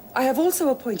 I have also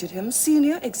appointed him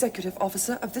senior executive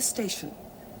officer of this station.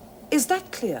 Is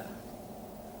that clear?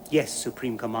 Yes,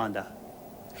 Supreme Commander.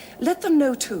 Let them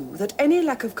know, too, that any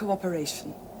lack of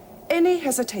cooperation, any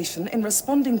hesitation in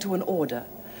responding to an order,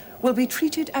 will be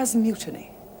treated as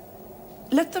mutiny.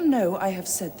 Let them know I have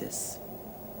said this.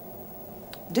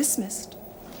 Dismissed.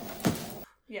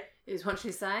 Yeah. Is what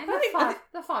she's saying. I think-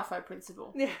 The FIFO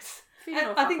principle. Yes. Fit in And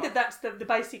or I fuck think off. that's the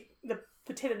basic, the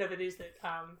tenet of it is that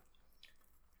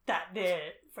that their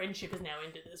friendship is now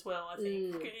ended as well, I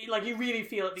think. Like, you really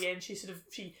feel at the end, she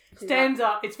stands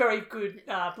up. It's very good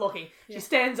blocking. She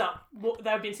stands up.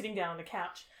 They've been sitting down on the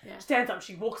couch. Yeah. She stands up.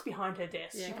 She walks behind her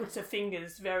desk. She Yeah. puts her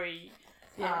fingers very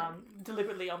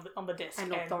deliberately on the desk.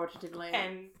 And authoritatively.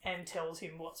 And tells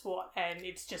him what's what. And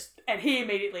it's just... And he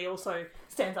immediately also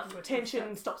stands up to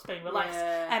attention, stops being relaxed.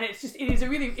 Yeah. And it's just... It is a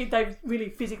really... They've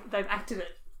acted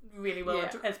it really well.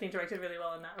 Yeah. It's been directed really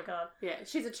well in that regard. Yeah,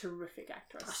 she's a terrific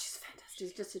actress. Oh, she's fantastic.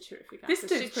 She's just a terrific This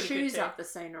actress. dude's She pretty good chews too. up the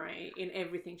scenery in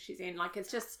everything she's in. Like, it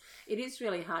is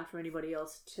really hard for anybody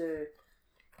else to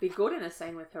be good in a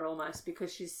scene with her almost,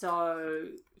 because she's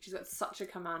got such a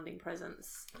commanding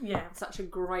presence. Yeah. Such a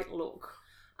great look.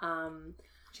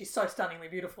 She's so stunningly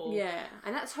beautiful. Yeah,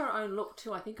 and that's her own look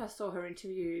too. I think I saw her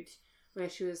interviewed where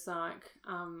she was like,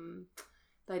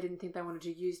 they didn't think they wanted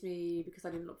to use me because I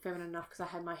didn't look feminine enough because I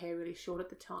had my hair really short at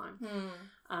the time.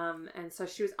 And so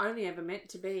she was only ever meant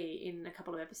to be in a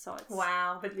couple of episodes.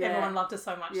 Wow. But everyone loved her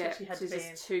so much Yeah, that she had to she's be just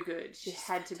in. too good. She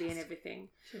had to be in everything.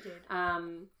 She did.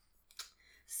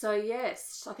 So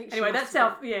yes, I think. She Anyway, must that's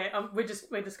have our... Yeah, we're just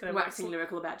going to... waxing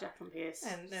lyrical about Jacqueline Pierce.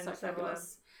 And so so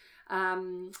fabulous.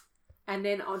 And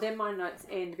then my notes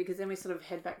end because then we sort of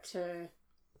head back to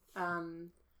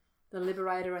the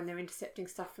Liberator and they're intercepting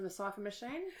stuff from the Cypher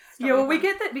machine. Yeah, well, we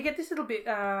get this little bit...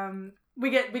 We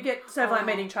get Servalan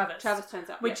meeting Travis. Travis turns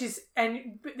up, Which yeah. is...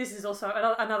 And this is also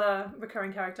another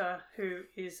recurring character who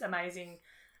is amazing.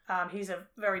 He's a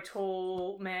very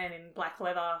tall man in black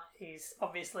leather. He's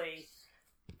obviously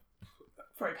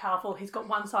very powerful. He's got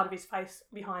one side of his face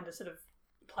behind a sort of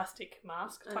plastic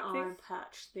mask an type eye thing.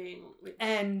 patch thing. Which...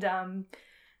 And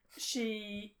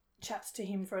she chats to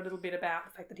him for a little bit about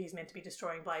the fact that he's meant to be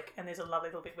destroying Blake, and there's a lovely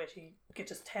little bit where she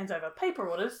just hands over paper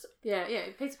orders, Yeah, a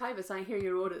piece of paper saying, "Here are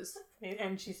your orders."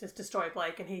 and she says, destroy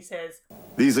Blake, and he says,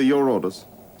 These are your orders.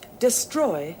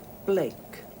 Destroy Blake.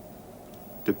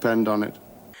 Depend on it.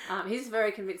 He's a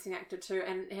very convincing actor too,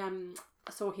 and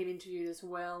I saw him interviewed as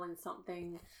well in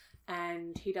something,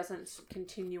 and he doesn't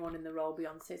continue on in the role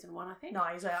beyond season 1, I think. no,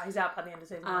 he's out by the end of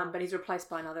season one. But he's replaced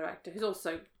by another actor who's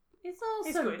also. He's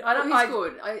He's good. good. He's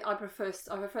good. I prefer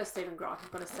Stephen Greif.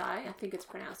 I've got to say. I think it's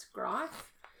pronounced Greif,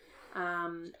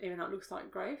 even though it looks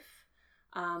like Grafe.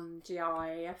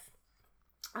 Grief.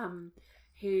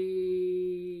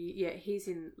 He's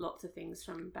in lots of things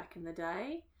from back in the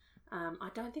day. I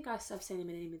don't think I've seen him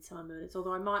in any Midsummer Murders,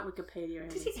 although I might Wikipedia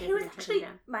him. He was actually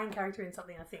main character in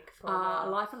something, I think, for a while.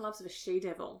 Life and Loves of a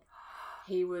She-Devil.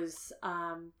 He was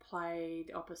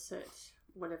played opposite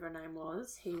whatever her name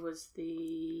was. He was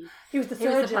the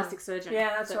surgeon. plastic surgeon. Yeah,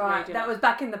 that's right. That was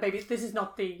back in the BBC. This is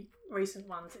not the recent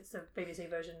ones. It's the BBC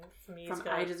version from years from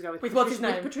ago. ages ago with what's his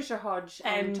name? with Patricia Hodge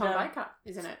and Tom Baker,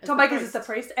 isn't it? Tom Baker is the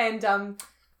priest, and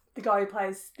the guy who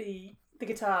plays the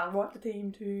guitar, write the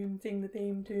theme tune, sing the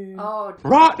theme tune. Oh,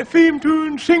 Write the theme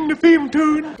tune, sing the theme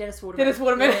tune. Dennis Waterman. Dennis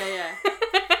Waterman. Yeah.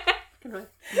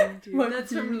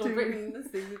 That's from Little Britain.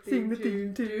 Sing the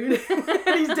theme tune.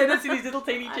 He's Dennis in his little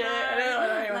teeny chair.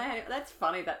 Anyway. That's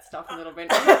funny, that stuff in Little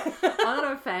Britain. I'm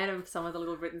not a fan of some of the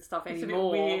Little Britain stuff It's a bit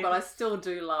anymore, weird. but I still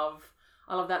do love.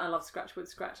 I love that, and I love Scratchwood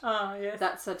Scratch. Oh, yes.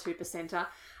 That's a 2%er.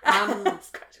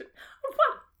 Scratch it.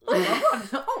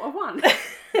 Oh, I won.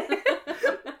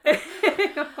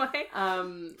 Anyway,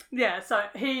 yeah. So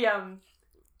he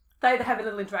they have a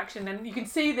little interaction, and you can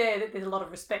see there that there's a lot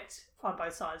of respect on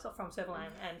both sides, from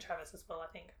Servalan and Travis as well.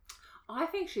 I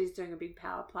think she's doing a big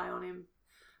power play on him.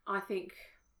 I think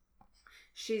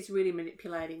she's really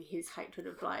manipulating his hatred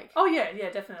of Blake. Oh yeah,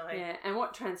 definitely. Yeah, and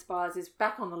what transpires is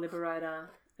back on the Liberator,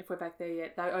 if we're back there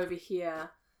yet, they overhear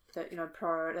that, they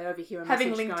overhear a having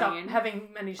message linked going up, in.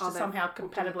 having managed to they somehow hooked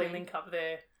compatibly everything. link up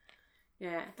their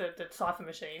the cipher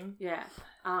machine. Yeah.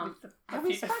 A Have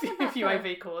we spoken about few the-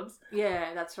 AV cords.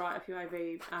 Yeah, that's right. A few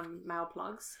AV mail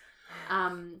plugs.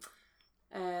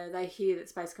 They hear that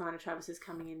Space Commander Travis is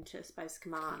coming into Space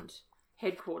Command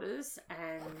headquarters,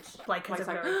 and Blake has Blake's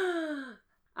a like, very...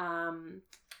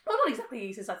 Well, not exactly.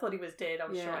 He says, "I thought he was dead. I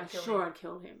was sure I'd kill him." I'd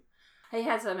kill him. He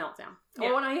has a meltdown.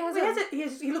 Yeah. Oh no,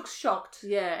 he looks shocked.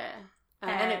 Yeah,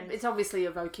 and And- it's obviously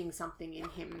evoking something in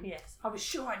him. Yes, I was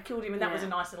sure I'd killed him, and that was a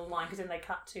nice little line because then they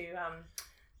cut to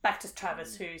back to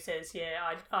Travis, who says,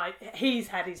 he's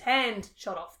had his hand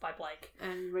shot off by Blake,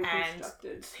 And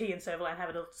reconstructed. and he and Servalan have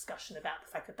a little discussion about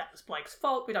the fact that was Blake's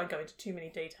fault. We don't go into too many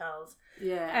details,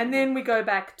 Yeah, and then we go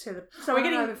back to the. So we're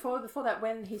getting before that,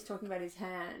 when he's talking about his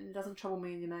hand, it doesn't trouble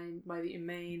me in the main way that you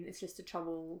mean. It's just a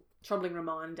troubling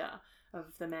reminder of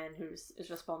the man who is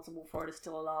responsible for it is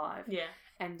still alive. Yeah,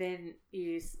 and then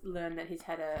you learn that he's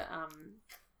had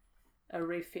a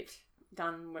refit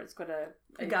done where it's got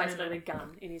a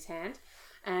gun in his hand,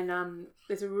 and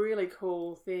there's a really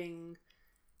cool thing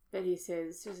that he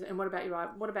says. And what about your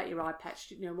eye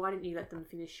patch? Why didn't you let them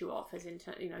finish you off? As in,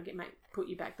 put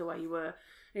you back the way you were.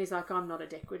 And he's like, I'm not a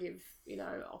decorative,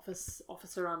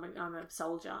 officer. I'm a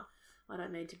soldier. I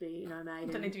don't need to be,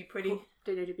 made. don't need to be pretty.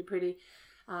 Don't need to be pretty.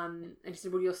 And she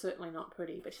said, well, you're certainly not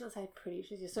pretty. But she doesn't say pretty.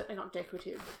 She says, you're certainly not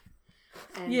decorative.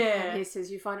 And he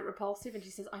says, you find it repulsive? And she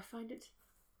says, I find it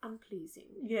unpleasing.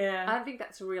 Yeah. I think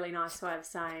that's a really nice way of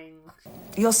saying...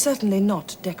 You're certainly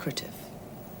not decorative.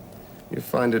 You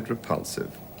find it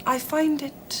repulsive. I find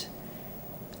it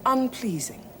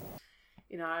unpleasing.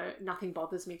 Nothing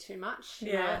bothers me too much.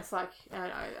 Yeah. It's like,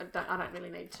 I don't really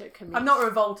need to commit. I'm not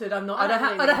revolted. I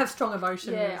don't have strong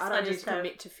emotions. Yeah, I don't just need to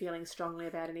commit to feeling strongly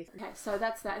about anything. Okay, so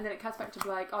that's that. And then it cuts back to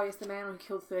Blake. Oh, yes, the man who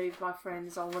killed 30 of my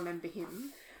friends. I'll remember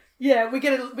him. Yeah, we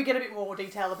get a bit more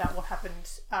detail about what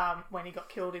happened when he got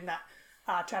killed in that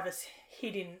Travis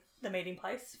hid in the meeting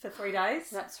place for 3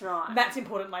 days. That's right. That's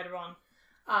important later on.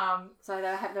 So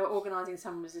they were organising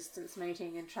some resistance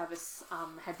meeting, and Travis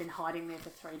had been hiding there for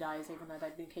 3 days, even though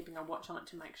they'd been keeping a watch on it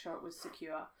to make sure it was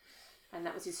secure. And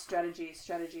that was his strategy. His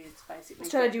strategy is basically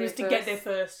to get there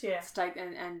first, yeah. Stake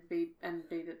and be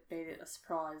a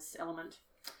surprise element.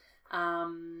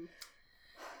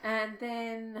 And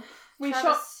then we go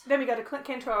to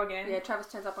Kentaro again. Yeah, Travis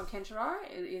turns up on Kentaro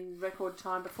in record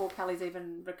time before Callie's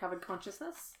even recovered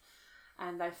consciousness,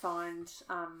 and they find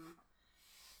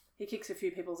he kicks a few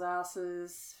people's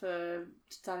asses for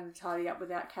starting to tidy up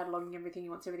without cataloguing everything. He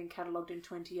wants everything catalogued in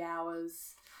 20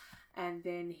 hours, and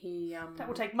then he that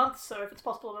will take months. So if it's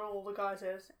possible, that all the guy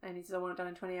says, and he says, "I want it done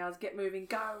in 20 hours. Get moving,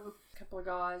 go!" A couple of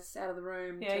guys out of the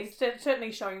room. Yeah, he's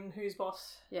certainly showing who's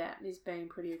boss. Yeah, he's being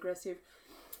pretty aggressive.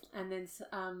 And then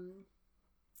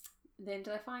do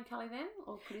they find Callie then?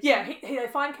 Or they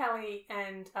find Callie,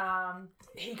 and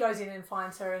he goes in and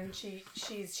finds her, and she's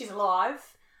alive,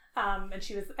 and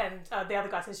the other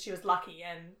guy says she was lucky,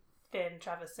 and then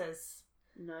Travis says,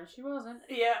 no, she wasn't.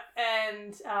 Yeah,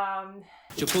 and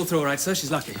She'll pull through all right, sir. She's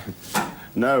lucky.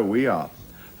 No, we are.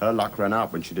 Her luck ran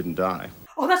out when she didn't die.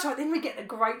 oh, that's right. Then we get a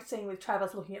great scene with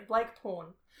Travis looking at Blake porn.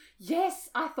 Yes,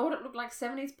 I thought it looked like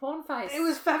 70s porn face. It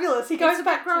was fabulous. He goes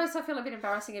back. Gross. I feel a bit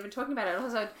embarrassing even talking about it.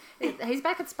 Also, he's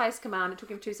back at Space Command. It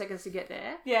took him 2 seconds to get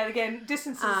there. Yeah, again,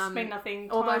 distances mean nothing.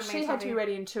 Although she had to be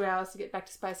ready in 2 hours to get back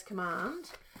to Space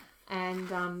Command,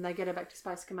 and they get her back to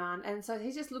Space Command, and so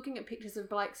he's just looking at pictures of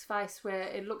Blake's face where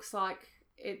it looks like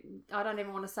it. I don't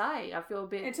even want to say. I feel a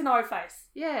bit. It's an O face.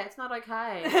 Yeah, it's not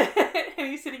okay. And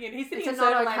he's sitting in. It's a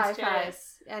not okay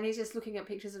face, and he's just looking at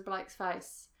pictures of Blake's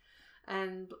face.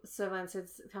 And Servalan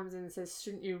comes in and says,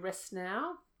 "Shouldn't you rest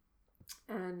now?"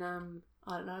 And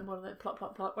I don't know. What are they? Plot.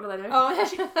 What do they do? Oh,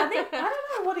 actually, I don't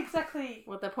know what exactly.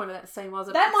 What the point of that scene was.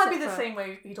 That might be the scene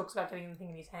where he talks about getting the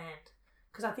thing in his hand,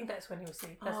 because I think that's when he was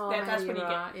sitting. That's when he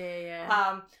right. gets.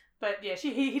 Yeah. But yeah,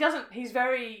 he doesn't. He's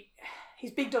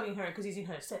big dogging her because he's in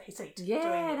her seat.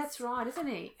 Yeah, that's right, isn't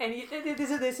he? And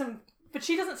there's some. But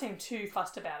she doesn't seem too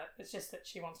fussed about it. It's just that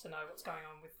she wants to know what's going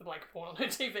on with the Blake porn on her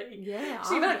TV. Yeah.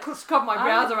 So you better scrub my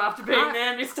browser after being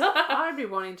there, mister. I'd be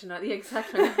wanting to know. Yeah,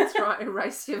 exactly. That's right.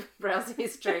 Erase your browser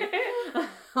history.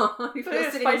 If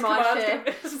you're sitting in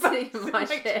my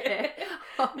chair,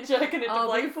 jerking it to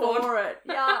Blake Ford. For it.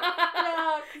 Yuck.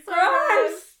 So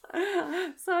Gross.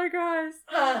 So gross.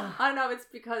 I know it's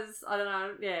because I don't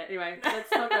know. Yeah. Anyway,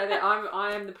 let's not go there.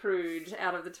 I am the prude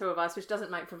out of the two of us, which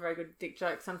doesn't make for very good dick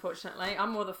jokes, unfortunately.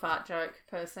 I'm more the fart joke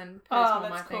person. Oh,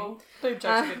 that's cool. Boob jokes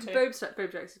are good too.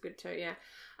 Boob jokes are good too. Yeah.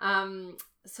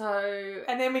 So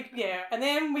and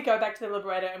then we go back to the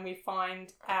Liberator and we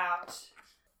find out.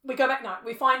 We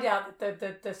find out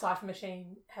that the cipher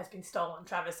machine has been stolen.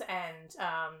 Travis and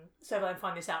Servalan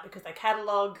find this out because they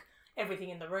catalogue everything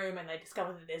in the room and they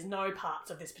discover that there's no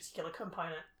parts of this particular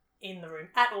component in the room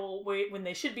at all, when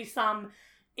there should be some,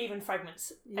 even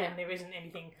fragments, and there isn't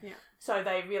anything. Yeah. So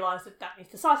they realise that means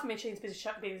the cipher machine's been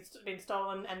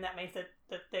stolen, and that means that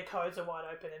their codes are wide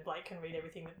open and Blake can read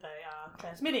everything that they are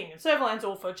transmitting. And Servalan's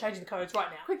all for changing the codes right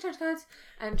now. Quick change codes.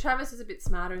 And Travis is a bit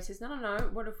smarter. He says, no.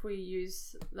 What if we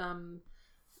use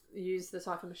the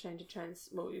cipher machine to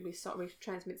we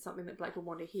transmit something that Blake will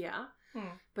want to hear.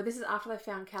 But this is after they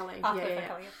found Callie.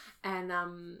 And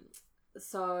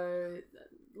so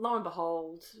lo and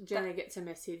behold, Jenny gets a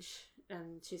message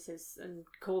and she says and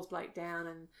calls Blake down,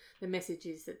 and the message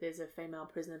is that there's a female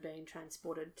prisoner being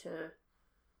transported to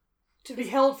be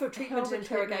held for treatment and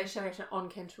interrogation on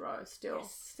Kentaro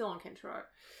still on Kentaro.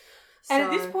 So and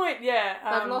at this point,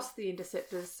 they've lost the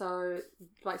interceptors, so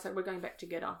Blake's like, we're going back to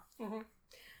get her. Mm-hmm.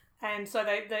 And so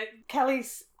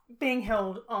Callie's being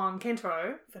held on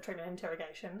Kentaro for treatment and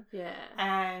interrogation. Yeah.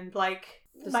 And Blake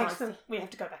makes them, we have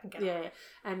to go back and get her. Yeah.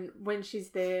 And when she's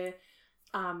there,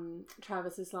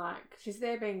 Travis is like, she's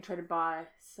there being treated by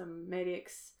some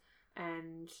medics,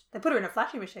 and they put her in a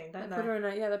flashy machine, don't they? They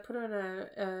put her in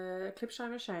a clip show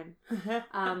machine.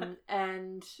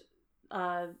 And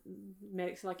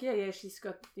medics are like, she's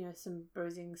got some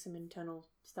bruising, some internal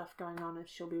stuff going on, and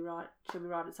she'll be right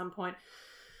at some point.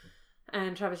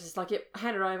 And Travis is like, yep,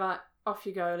 hand her over, off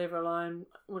you go, leave her alone,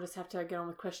 we'll just have to get on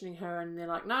with questioning her. And they're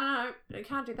like, no, you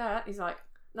can't do that. He's like,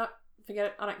 no, forget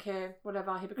it, I don't care,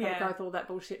 whatever, Hippocratic Oath, all that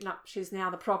bullshit. No, she's now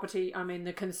the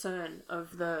the concern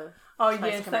of the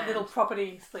Space Command. That little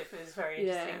property slip is very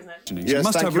interesting, isn't it?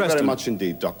 Yes, thank you very much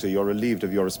indeed, Doctor. You're relieved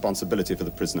of your responsibility for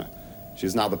the prisoner. She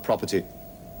is now the property,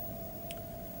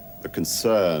 the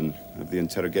concern of the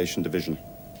interrogation division.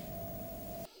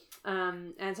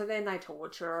 And so then they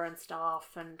torture her and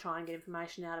stuff and try and get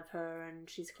information out of her, and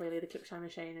she's clearly the clip show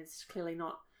machine. It's clearly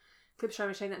not clip show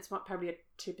machine. That's probably a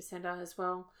 2%er as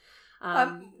well.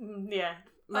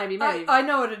 Maybe. I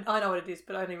know what it is,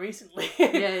 but only recently.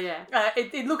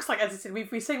 It looks like, as I said,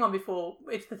 we've seen one before.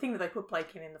 It's the thing that they put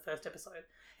Blake in the first episode.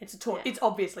 It's a torch. It's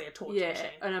obviously a torture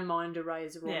machine. And a mind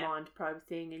eraser or mind probe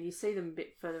thing, and you see them a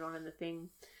bit further on in the thing,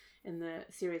 in the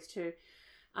series too.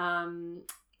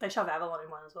 They shove Avalon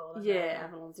in one as well.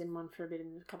 Avalon's in one for a bit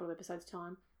in a couple of episodes'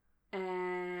 time.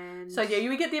 And so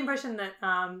you get the impression that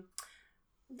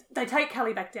they take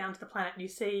Callie back down to the planet, and you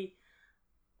see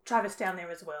Travis down there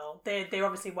as well. They're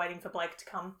obviously waiting for Blake to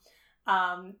come.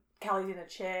 Callie's in a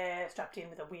chair, strapped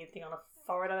in with a weird thing on her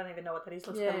forehead. I don't even know what that is.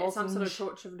 Looks like a lozenge. Some sort of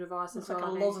torture device. Looks like a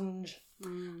lozenge.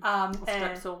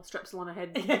 Strepsil on her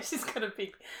head. Yeah, she's got a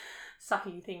big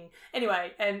sucky thing.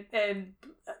 Anyway, and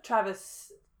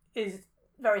Travis is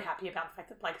very happy about the fact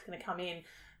that Blake's going to come in.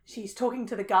 She's talking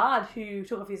to the guard who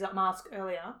took off his mask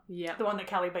earlier. Yeah. The one that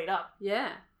Callie beat up.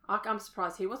 Yeah. I'm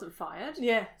surprised he wasn't fired.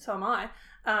 Yeah, so am I.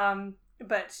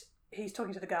 But he's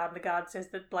talking to the guard, and the guard says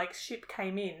that Blake's ship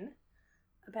came in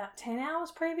about 10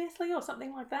 hours previously or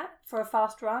something like that for a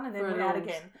fast run, and then went out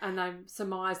again. And they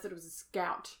surmised that it was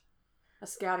a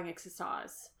scouting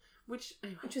exercise. Which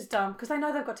is dumb, because they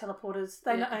know they've got teleporters.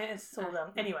 They know it's all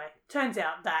dumb. Anyway, turns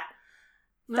out that...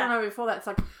 No, before that, it's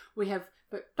like,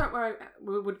 but don't worry,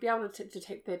 we would be able to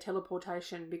detect their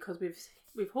teleportation because we've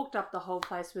hooked up the whole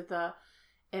place with a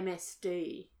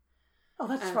MSD. Oh,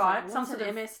 that's right. Some sort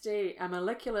of MSD, a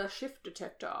molecular shift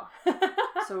detector.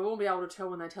 So we won't be able to tell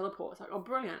when they teleport. It's like, oh,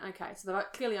 brilliant. Okay, so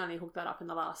they've clearly only hooked that up in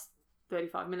the last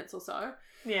 35 minutes or so.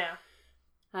 Yeah.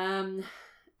 And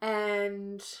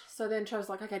so then Trevor's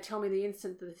like, okay, tell me the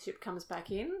instant that the ship comes back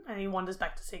in. And he wanders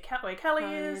back to see where Callie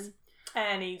is.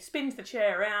 And he spins the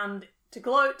chair around to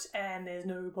gloat, and there's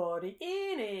nobody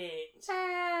in it.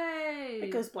 Hey!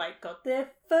 Because Blake got there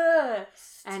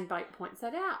first. And Blake points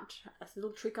that out. That's a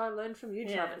little trick I learned from you,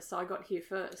 Travis. So I got here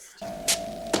first. A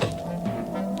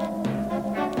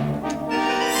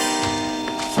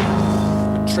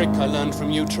trick I learned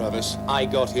from you, Travis. I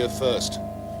got here first.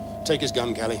 Take his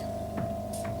gun, Callie.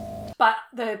 But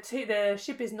the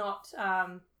ship is not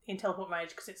in teleport range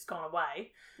because it's gone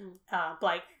away.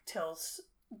 Blake tells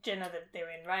Jenna that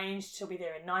they're in range. She'll be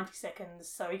there in 90 seconds,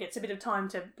 so he gets a bit of time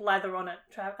to blather on at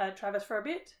Travis for a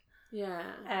bit. Yeah.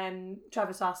 And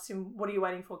Travis asks him, "What are you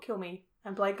waiting for? Kill me."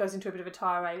 And Blake goes into a bit of a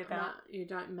tirade about... You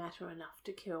don't matter enough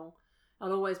to kill.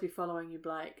 I'll always be following you,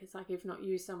 Blake. It's like, if not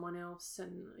you, someone else,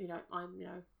 and,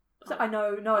 So I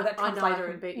know, that comes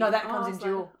later. That comes in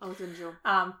Duel. I was in Duel.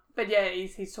 But yeah,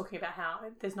 he's talking about how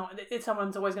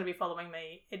someone's always going to be following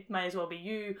me. It may as well be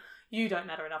you. You don't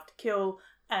matter enough to kill.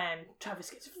 And Travis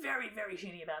gets very, very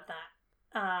shitty about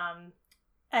that.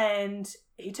 And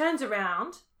he turns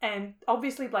around, and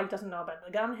obviously Blake doesn't know about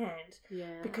the gun hand.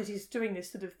 Yeah. Because he's doing this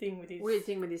sort of thing with his... Weird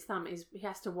thing with his thumb is he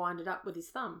has to wind it up with his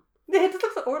thumb. Yeah, it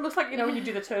looks like, when you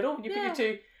do the turtle, and you put your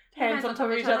two hands on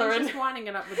top of each other. He's just winding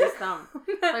it up with his thumb.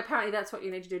 So apparently that's what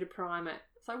you need to do to prime it.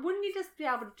 So wouldn't you just be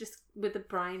able to just, with the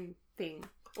brain thing,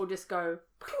 or just go...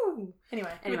 Pooh.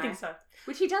 Anyway, we think so.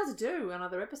 Which he does do on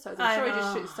other episodes. I'm sure he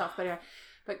just shoots stuff, but anyway.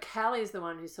 But Callie's the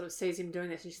one who sort of sees him doing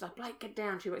this, and she's like, "Blake, get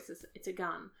down." She works, it's a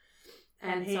gun.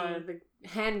 And so the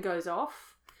hand goes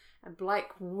off, and Blake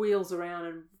wheels around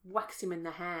and whacks him in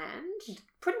the hand. He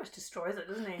pretty much destroys it,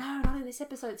 doesn't he? No, not in this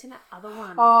episode. It's in that other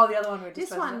one. Oh, the other one. This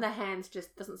one, the hand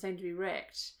just doesn't seem to be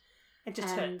wrecked. It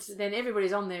just hurts. Then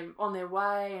everybody's on their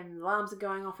way, and alarms are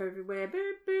going off everywhere.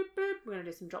 Boop, boop, boop. We're going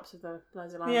to do some drops of those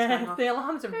alarms going off. The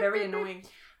alarms are very annoying.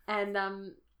 And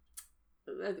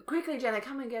quickly, Jenna,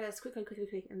 come and get us, quickly.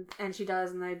 And she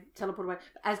does, and they teleport away.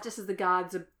 Just as the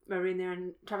guards are in there,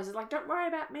 and Travis is like, "Don't worry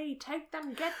about me, take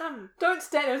them, get them. Don't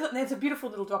stand." There's a beautiful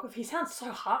little drop of, he sounds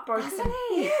so heartbroken. Doesn't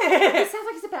he? Yeah. He sounds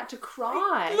like he's about to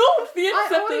cry. Lord, the I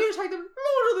want you to take them.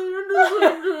 Lord of the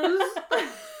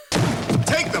Interceptors.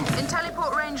 Take them! In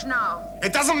teleport range now.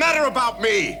 It doesn't matter about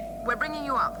me! We're bringing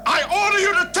you up. I order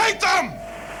you to take them!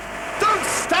 Don't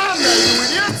stand there, you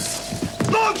idiots!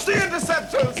 Launch the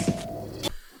interceptors!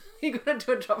 You're going to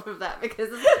do a drop of that because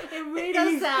it really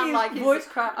does sound like he's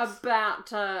about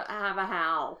to have a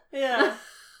howl. Yeah.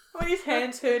 When his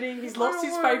hand's hurting, he's lost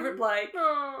his favourite Blake. He's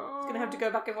going to have to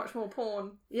go back and watch more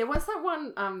porn. Yeah, what's that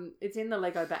one? It's in the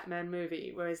Lego Batman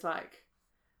movie where he's like,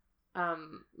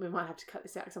 we might have to cut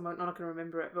this out because I'm not going to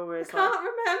remember it, but where it's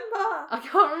I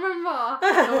can't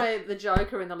remember. The way the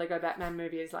Joker in the Lego Batman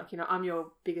movie is like, I'm your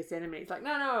biggest enemy. It's like,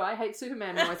 no, I hate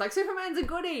Superman more. It's like, Superman's a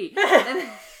goodie.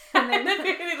 And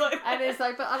it's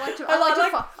like, but I like to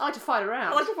fight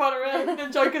around. I like to fight around.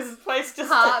 And Joker's face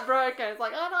just heartbroken. It's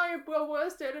like, I know you're your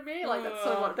worst enemy. Like that's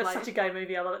sort of what that's such a gay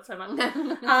movie. I love it so much.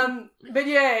 But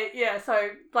yeah.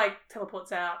 So Blake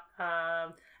teleports out,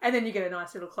 and then you get a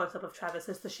nice little close up of Travis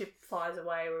as the ship flies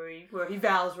away, where he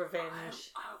vows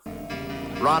revenge.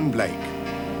 Run, Blake.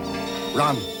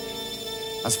 Run.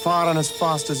 As far and as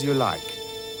fast as you like.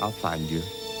 I'll find you.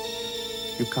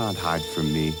 You can't hide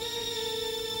from me.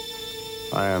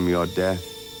 I am your death,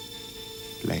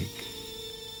 Blake.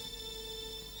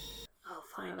 I'll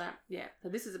find that. Yeah. So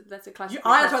that's a classic.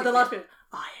 That's right. The last bit.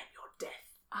 I am your death.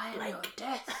 I am your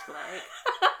death, Blake.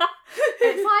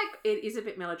 It's like it is a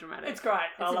bit melodramatic. It's great.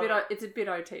 It's a bit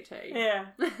OTT. Yeah,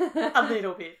 a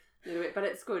little bit, but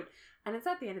it's good. And it's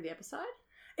at the end of the episode.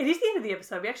 It is the end of the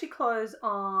episode. We actually close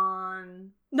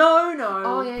on no.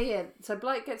 Oh yeah. So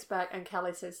Blake gets back, and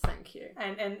Callie says thank you,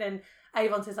 and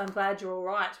Avon says, "I'm glad you're all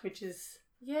right," which is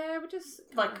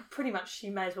like pretty much she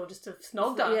may as well just have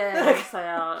snogged her. Yeah, say,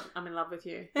 I'm in love with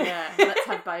you. Yeah, let's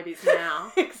have babies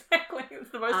now. Exactly.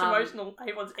 It's the most emotional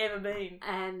Avon's ever been.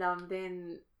 And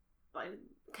then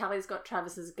Callie's got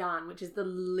Travis's gun, which is the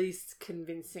least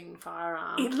convincing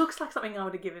firearm. It looks like something I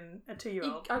would have given a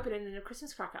 2-year-old. You open it in a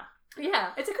Christmas cracker.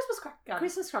 Yeah, it's a Christmas gun.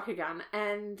 Christmas cracker gun.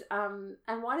 And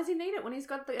why does he need it when he's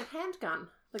got the handgun,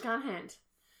 the gun hand?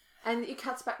 And it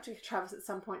cuts back to Travis at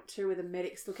some point too, where the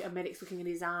medic's looking at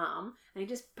his arm, and he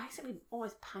just basically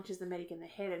almost punches the medic in the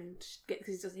head and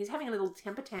he's having a little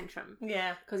temper tantrum.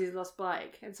 Yeah, because he's lost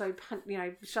Blake, and so he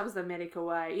shoves the medic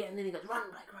away. Yeah, and then he goes, "Run,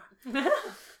 Blake, run!"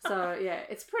 So yeah,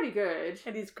 it's pretty good.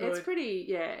 It is good. It's pretty.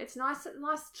 Yeah, it's nice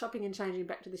chopping and changing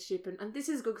back to the ship, and this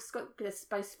is good. It's got a bit of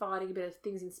space fighting, a bit of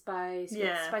things in space.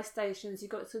 Yeah, space stations. You've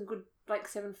got some good Blake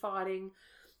 7 fighting.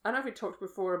 I don't know if we talked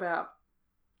before about.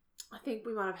 I think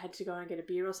we might have had to go and get a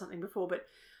beer or something before, but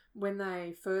when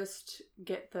they first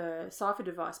get the Cypher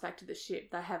device back to the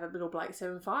ship, they have a little Blake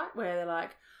 7 fight where they're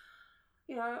like,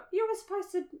 you were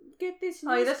supposed to get this.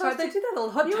 And that's right. They do that a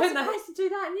lot. You were supposed to do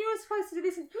that, and you were supposed to do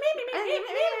this. And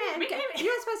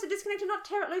you were supposed to disconnect and not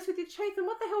tear it loose with your teeth. And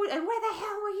what the hell? And where the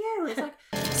hell were you? It's like.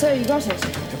 So you got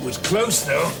it. It was close,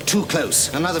 though. Too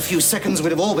close. Another few seconds,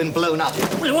 we'd have all been blown up.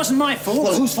 Well, it wasn't my fault.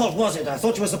 Well, whose fault was it? I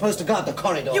thought you were supposed to guard the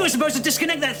corridor. You were supposed to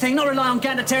disconnect that thing, not rely on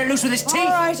Gan to tear it loose with his teeth.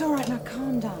 All right. Now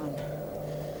calm down.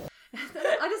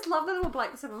 I just love the little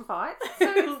Blake 7 fights. So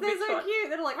they're so fight. cute.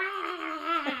 They're like,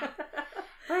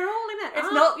 we're all in it.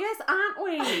 It's not- Yes, aren't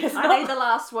we? It's I not- need the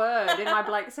last word in my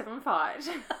Blake 7 fight.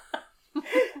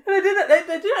 They do that.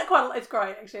 They do that quite a lot. It's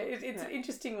great, actually. It's an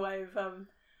interesting way of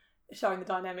showing the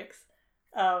dynamics.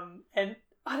 And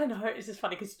I don't know. It's just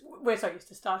funny because we're so used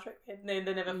to Star Trek. They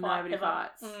never fight. Nobody ever.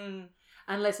 fights.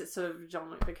 Unless it's sort of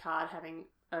Jean-Luc Picard having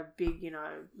a big,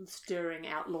 stirring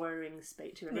out lawyering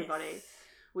speech to everybody, Yes.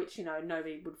 which,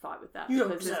 nobody would fight with that. You don't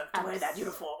because deserve it's to wear that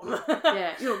uniform.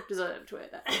 Yeah, you don't deserve to wear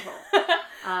that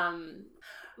uniform.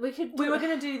 We were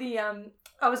going to do the...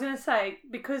 I was going to say,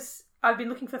 because I've been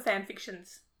looking for fan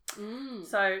fictions.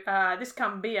 So this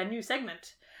can be a new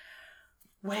segment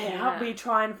where we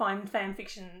try and find fan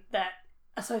fiction that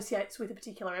associates with a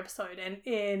particular episode, and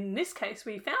in this case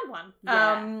we found one.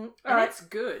 And it's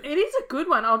good. It is a good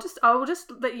one. I will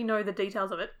just let you know the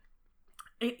details of it.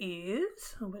 It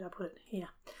is, where did I put it? Here.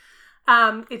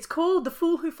 It's called The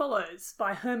Fool Who Follows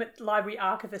by Hermit Library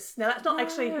Archivists. Now that's not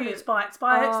actually who it's by. It's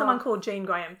by someone called Jean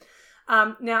Graham.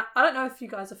 Now I don't know if you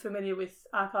guys are familiar with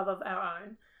Archive of Our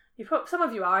Own. Some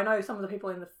of you are. I know some of the people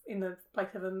in the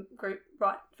Blake 7 group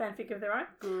write fanfic of their own.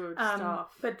 Good stuff.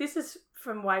 But this is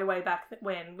from way back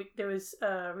when there was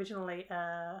originally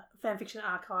a fanfiction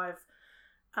archive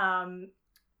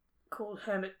called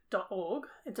hermit.org.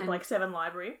 It's a Blake 7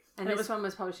 library. And this one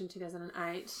was published in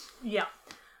 2008. Yeah.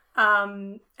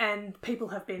 And people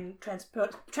have been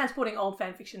transporting old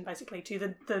fanfiction basically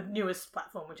to the newest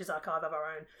platform, which is Archive of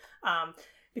Our Own.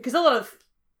 Because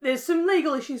there's some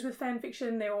legal issues with fan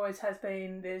fiction. There always has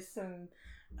been. There's some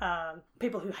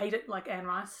people who hate it, like Anne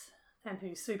Rice, and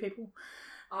who sue people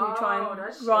who try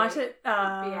and write it.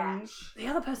 The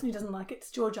other person who doesn't like it's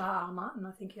George R.R. Martin.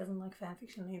 I think he doesn't like fan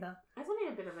fiction either. Isn't he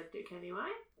a bit of a dick anyway?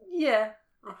 Yeah.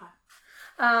 Okay.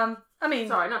 I mean,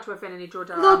 sorry, not to offend any George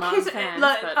R.R. look, Martin fans,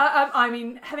 but... I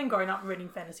mean, having grown up reading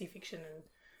fantasy fiction, and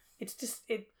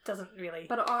it doesn't really.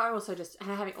 But I also just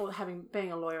having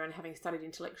being a lawyer and having studied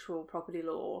intellectual property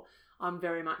law, I'm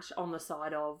very much on the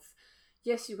side of,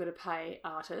 yes, you've got to pay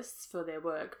artists for their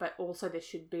work, but also there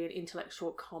should be an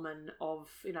intellectual common of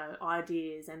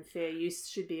ideas, and fair use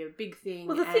should be a big thing.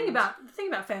 Well, the thing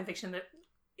about fan fiction that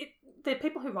the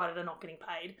people who write it are not getting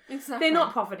paid. Exactly, they're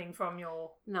not profiting from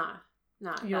your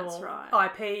your that's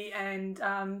right. IP, and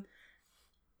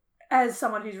as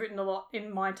someone who's written a lot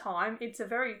in my time, it's a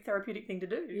very therapeutic thing to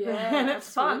do. Yeah, and it's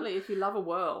absolutely. fun. If you love a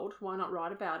world, why not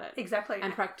write about it? Exactly.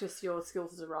 And practice your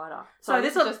skills as a writer. So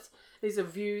these are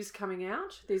views coming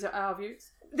out. These are our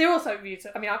views. They're also views.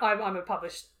 I mean, I'm a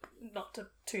published, not to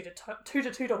toot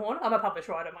a horn. I'm a published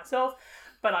writer myself,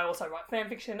 but I also write fan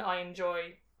fiction. I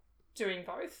enjoy doing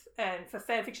both, and for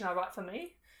fan fiction, I write for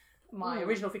me. My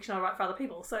original fiction, I write for other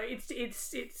people. So it's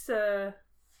an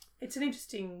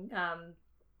interesting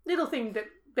little thing that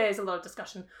bears a lot of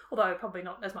discussion, although probably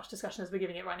not as much discussion as we're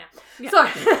giving it right now. Yeah. So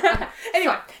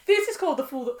anyway, this is called The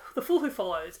Fool Who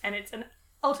Follows, and it's an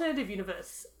alternative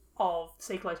universe of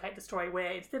Seek, Locate, Destroy,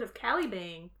 where instead of Callie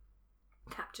being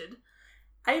captured,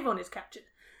 Avon is captured.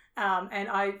 And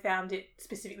I found it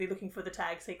specifically looking for the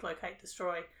tag Seek, Locate,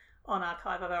 Destroy on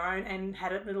Archive of Our Own, and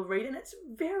had a little read, and it's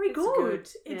very good.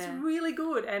 It's really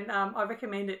good, and I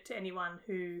recommend it to anyone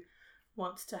who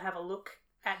wants to have a look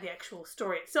at the actual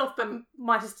story itself, but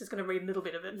my sister's going to read a little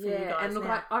bit of it for you guys. And look,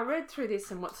 now. I read through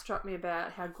this, and what struck me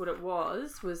about how good it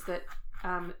was that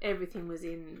everything was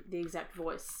in the exact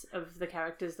voice of the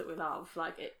characters that we love.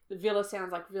 Like, Villa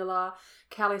sounds like Villa,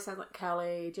 Callie sounds like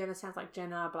Callie, Jenna sounds like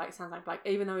Jenna, Blake sounds like Blake,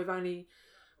 even though we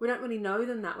don't really know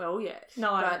them that well yet.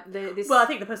 No, but I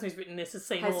think the person who's written this has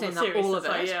seen all the series. All of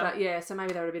it, so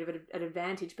maybe they're a bit of an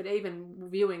advantage. But even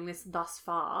viewing this thus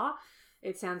far,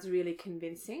 it sounds really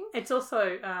convincing. It's also,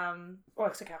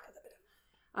 okay,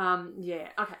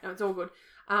 okay, no, it's all good.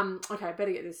 Okay, I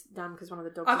better get this done because one of the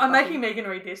dogs. I'm making Megan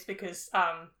read this because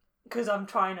I'm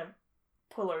trying to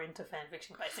pull her into fan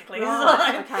fiction, basically.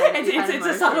 Right, okay. It's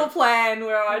a subtle plan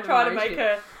where I try to make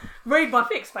her read my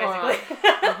fix, basically. Right.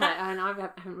 Okay, and I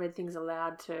haven't read things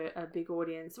aloud to a big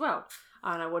audience. Well,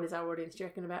 I don't know, what is our audience? Do you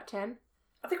reckon about 10?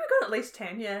 I think we've got at least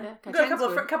 10, yeah. Okay, We've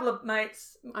got a couple of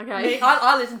mates. Okay.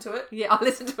 I listen to it. Yeah, I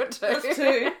listen to it too. That's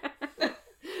two.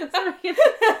 So we can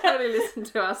totally listen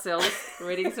to ourselves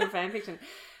reading some fan fiction.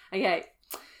 Okay.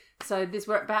 So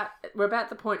we're about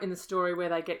the point in the story where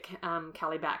they get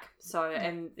Callie back. So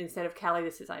and instead of Callie,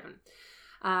 this is Avon.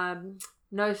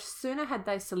 No sooner had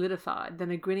they solidified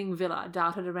than a grinning Villa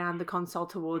darted around the console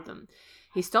toward them.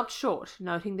 He stopped short,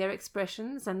 noting their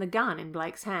expressions and the gun in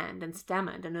Blake's hand, and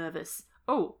stammered, a nervous,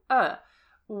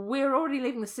 we're already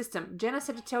leaving the system. Jenna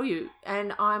said to tell you,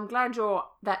 and I'm glad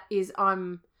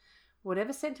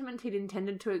Whatever sentiment he'd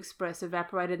intended to express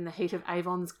evaporated in the heat of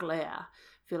Avon's glare.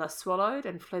 Villa swallowed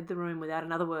and fled the room without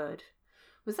another word.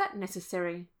 Was that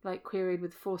necessary? Blake queried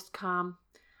with forced calm.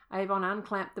 Avon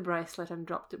unclamped the bracelet and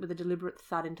dropped it with a deliberate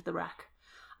thud into the rack.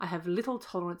 I have little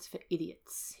tolerance for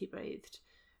idiots, he breathed.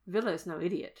 Villa's no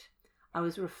idiot. I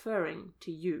was referring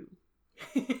to you.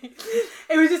 It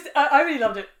was just, I really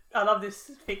loved it. I love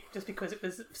this fic just because it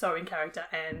was so in character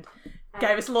and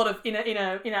gave us a lot of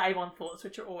inner Avon thoughts,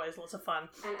 which are always lots of fun.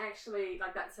 And actually,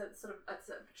 like that's a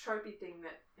tropey thing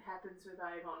that happens with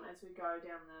Avon as we go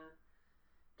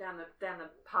down the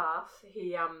path.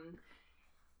 He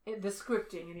the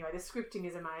scripting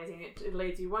is amazing. It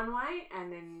leads you one way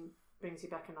and then brings you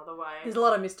back another way. There's a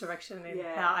lot of misdirection in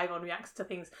how Avon reacts to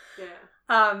things. Yeah.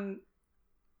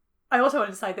 I also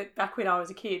wanted to say that back when I was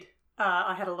a kid,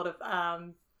 I had a lot of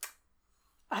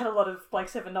Blake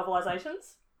Seven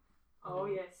novelizations. Oh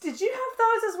yes. Did you have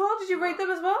those as well? Did you read them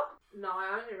as well? No,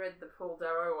 I only read the Paul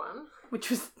Darrow one, which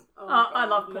was God, I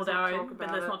love Paul let's Darrow,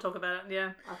 but let's not talk about it.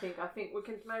 Yeah, I think we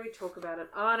can maybe talk about it.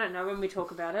 I don't know when we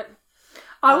talk about it.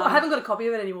 I haven't got a copy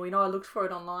of it anymore. You know, I looked for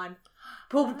it online.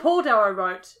 Paul Darrow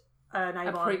wrote an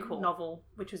Avon prequel novel,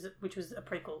 which was a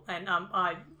prequel, and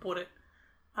I bought it.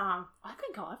 I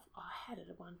think I had it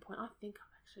at one point. I think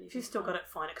I've actually. If you've still got it,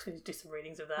 fine. Because we can do some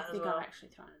readings of that I think as well. I've actually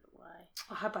thrown it away.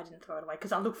 I hope I didn't throw it away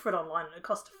because I looked for it online and it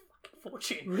cost a fucking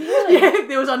fortune. Really? Yeah,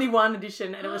 there was only one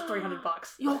edition and it was $300.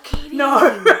 You're kidding? No.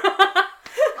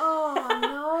 Oh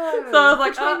no! So I was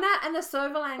like, between that and the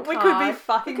Soverland card, we could be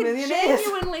fucking we could millionaires.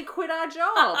 genuinely quit our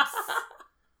jobs.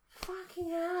 Fucking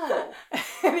hell.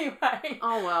 Anyway.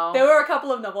 Oh well. There were a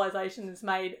couple of novelizations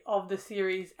made of the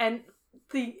series, and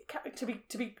to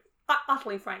be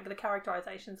utterly frank, the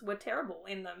characterizations were terrible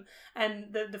in them,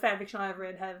 and the fan fiction I've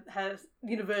read has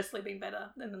universally been better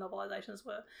than the novelizations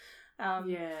were. No,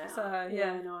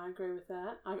 I agree with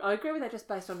that. I agree with that just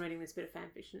based on reading this bit of fan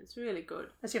fiction. It's really good.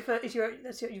 You've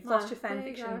lost your fan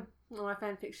fiction. My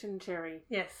fan fiction cherry.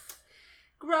 Yes.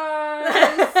 Gross.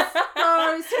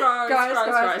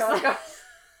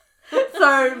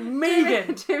 So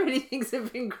Megan, too many things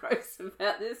have been gross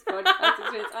about this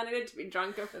podcast. I needed to be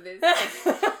drunker for this.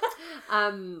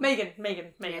 Megan.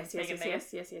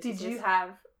 Yes. Did you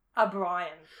have a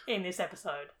Brian in this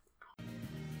episode?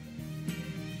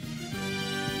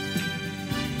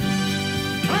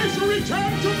 I shall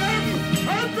return to them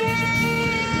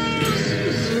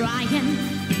Brian. I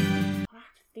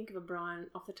have to think of a Brian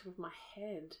off the top of my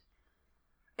head.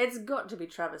 It's got to be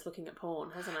Travis looking at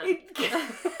porn, hasn't it?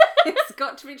 It's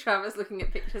got to be Travis looking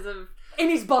at pictures of... In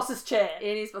his boss's chair.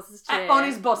 On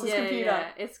his boss's computer.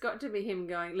 Yeah. It's got to be him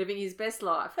living his best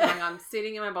life. I'm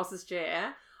sitting in my boss's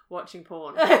chair watching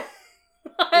porn.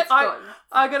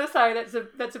 I gotta say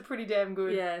that's a pretty damn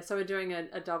good. Yeah, so we're doing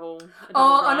a double.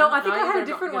 Oh no, I think I had a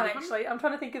different one actually. I'm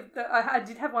trying to think of I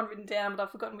did have one written down, but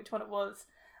I've forgotten which one it was.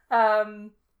 I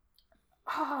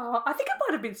think it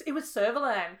might have been. It was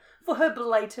Servalan for her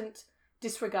blatant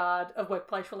disregard of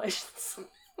workplace relations.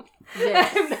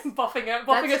 Yes. And boffing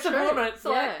her subordinates.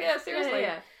 Like, seriously.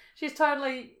 Yeah. She's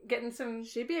totally getting some...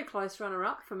 She'd be a close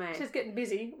runner-up for me. She's getting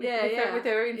busy with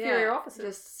her inferior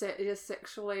officers. Just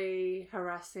sexually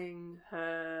harassing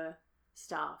her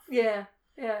staff. Yeah.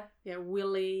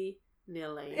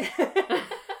 Willy-nilly.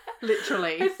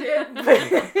 Literally.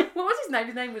 What was his name?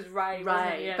 His name was Ray.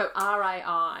 Ray, but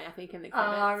R-A-I, I think, in the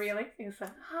credits. Oh, really? Yes.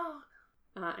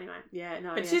 Anyway, yeah,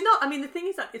 no. But she's not. I mean, the thing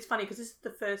is that it's funny because this is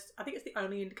the first. I think it's the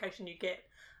only indication you get,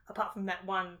 apart from that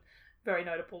one very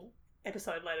notable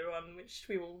episode later on, which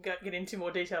we will get into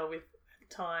more detail with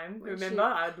time. Remember,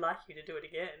 I'd like you to do it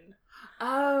again.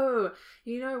 Oh,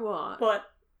 you know what?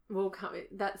 What?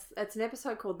 That's an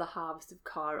episode called The Harvest of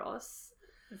Kairos.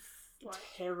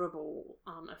 Terrible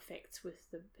effects with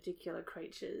the particular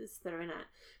creatures that are in it,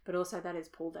 but also that is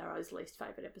Paul Darrow's least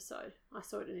favourite episode. I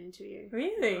saw it in an interview.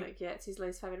 Really? It's his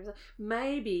least favourite episode.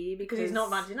 Maybe because he's not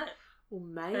much in it. Well,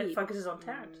 maybe it focuses on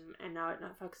Tarrant, and no, it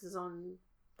focuses on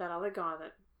that other guy.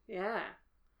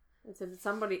 It's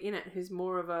somebody in it who's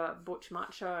more of a butch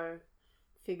macho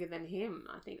figure than him.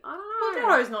 I think. I don't know.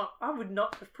 Well, Darrow's not. I would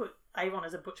not have put Avon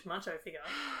as a butch macho figure.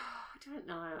 I don't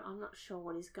know. I'm not sure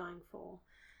what he's going for.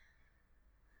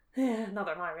 Yeah,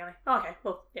 neither am I really. Okay,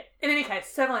 well, yeah. In any case,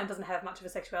 Servalan doesn't have much of a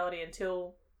sexuality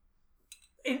until...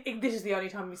 this is the only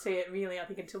time we see it, really, I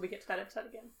think, until we get to that episode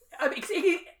again. If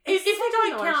you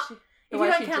don't count the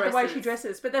way she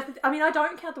dresses. But I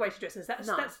don't count the way she dresses. That's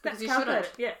calculated.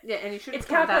 Yeah, and you shouldn't. It's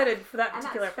calculated for that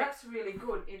particular effect. That's really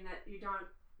good in that you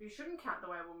shouldn't count the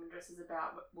way a woman dresses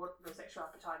about what the sexual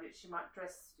appetite is. You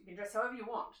can dress however you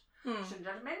want. You shouldn't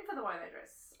judge men for the way they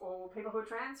dress, or people who are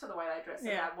trans for the way they dress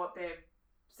about what their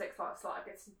sex life's like.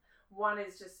 It's one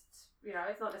is just,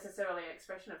 it's not necessarily an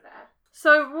expression of that.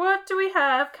 So what do we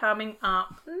have coming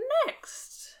up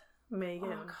next,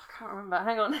 Megan? Oh, God, I can't remember.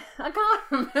 Hang on. I can't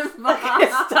remember.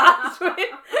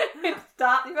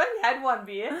 You've only had one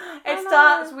beer. It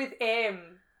starts with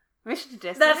M. Mission to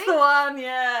Destiny? That's the one,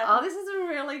 yeah. Oh, this is a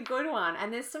really good one.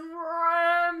 And there's some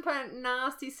rampant,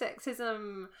 nasty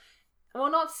sexism. Well,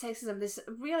 not sexism. There's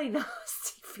really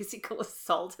nasty physical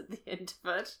assault at the end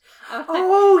of it.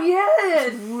 Oh,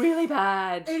 yes. It's really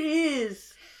bad. It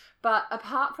is. But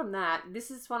apart from that,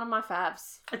 this is one of my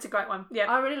faves. It's a great one.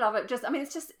 Yeah. I really love it.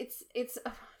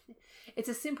 It's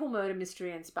a simple murder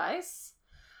mystery in space.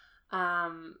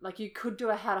 Like you could do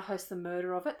a How to Host the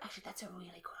Murder of it. Actually, that's a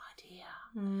really good idea.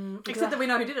 Except that we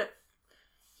know who did it.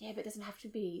 Yeah, but it doesn't have to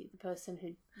be the person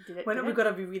who did it. We've got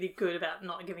to be really good about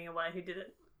not giving away who did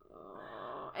it.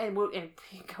 And you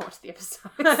can go watch the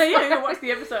episode. Yeah, go watch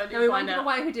the episode. No, we won't give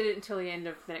away who did it until the end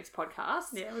of the next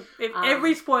podcast. Yeah,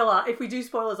 every spoiler, if we do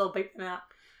spoilers, I'll beep them out.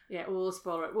 Yeah, we'll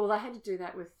spoil it. Well, they had to do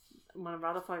that with one of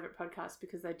our other favourite podcasts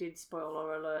because they did spoil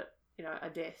or alert, a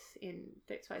death in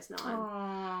Deep Space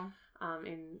Nine.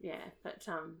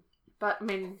 But I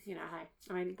mean,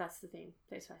 hey, that's the thing.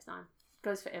 Deep Space Nine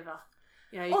goes forever.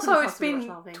 Also, it's been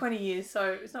 20 years,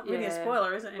 so it's not really a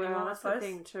spoiler, is it, anymore, well, I that's suppose? the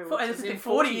thing too. And it's been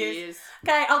 40 years.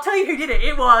 Okay, I'll tell you who did it.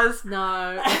 It was...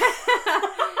 No.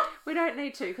 We don't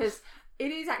need to, because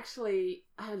it is actually...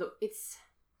 Oh, look,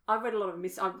 I've read a lot of...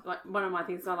 one of my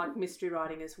things, I like mystery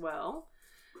writing as well.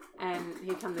 And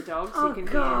here come the dogs. Oh, you can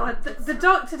God. hear. The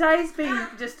dog today's been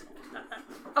just...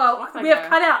 we have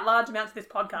cut out large amounts of this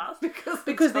podcast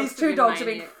because these two dogs have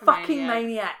been fucking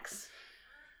maniacs.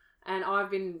 And I've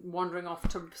been wandering off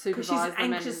to supervise because she's an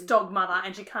them. anxious dog mother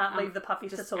and she can't leave the puppies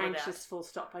to sort it out. Anxious, full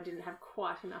stop. I didn't have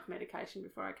quite enough medication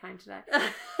before I came today.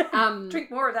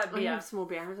 Drink more of that beer. I have some more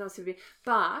beer.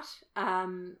 But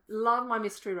love my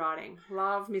mystery writing.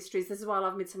 Love mysteries. This is why I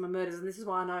love Midsummer Murders, and this is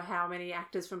why I know how many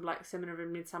actors from Black Summer are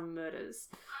in Midsummer Murders.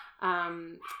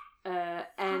 And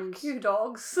fuck you,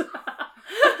 dogs.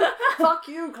 Fuck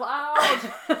you,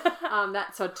 Cloud.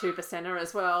 That's a 2%er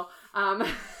as well.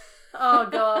 Oh,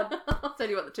 God. I'll tell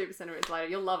you what the 2%er is later.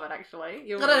 You'll love it, actually.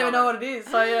 I don't even know what it is,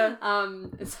 so yeah.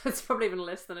 It's probably even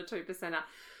less than a 2%er.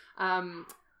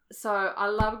 So I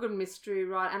love a good mystery,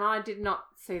 right? And I did not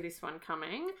see this one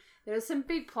coming. There are some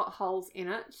big plot holes in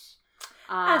it.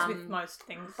 As with most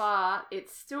things. But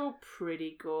it's still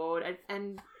pretty good.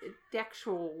 And the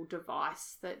actual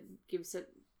device that gives it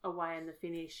away in the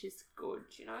finish is good,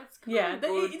 it's kind of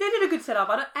good. They did a good setup.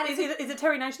 Is it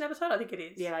Terry Nation episode? I think it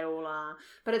is. Yeah, they all are.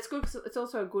 But it's good. It's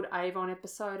also a good Avon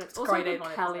episode. It's also great a good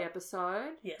Avon Callie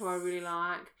episode, yes, who I really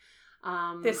like.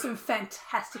 There's some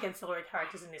fantastic ancillary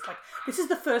characters in this. Like, this is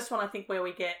the first one I think where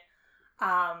we get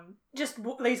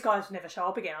these guys never show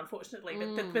up again, unfortunately.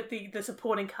 But the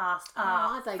supporting cast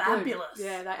are fabulous. Good.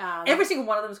 Yeah, they are. Every single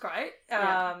one of them is great.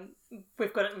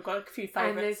 We've got a few favourites.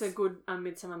 And there's a good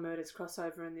Midsummer Murders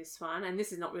crossover in this one. And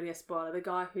this is not really a spoiler. The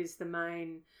guy who's the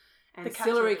main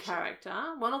ancillary character,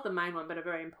 well, not the main one, but a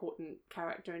very important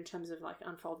character in terms of like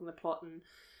unfolding the plot and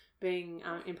being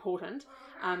important.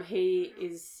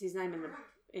 His name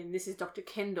in this is Dr.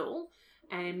 Kendall.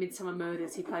 And in Midsummer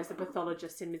Murders, he plays the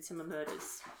pathologist in Midsummer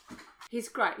Murders. He's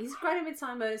great. He's great in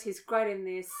Midsummer Murders. He's great in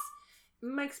this.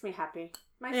 Makes me happy.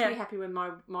 Makes me happy when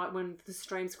when the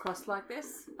streams cross like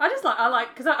this. I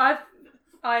like because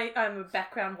I am a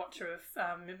background watcher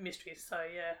of mysteries, so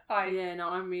yeah.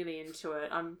 I'm really into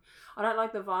it. I don't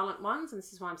like the violent ones, and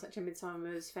this is why I'm such a Midsummer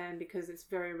Murders fan, because it's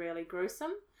very rarely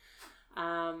gruesome.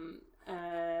 I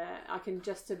can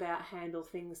just about handle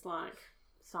things like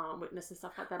Silent Witness and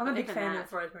stuff like that. I'm a big fan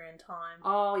of Rosemary and Thyme.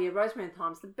 Oh yeah, Rosemary and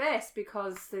Thyme's the best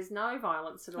because there's no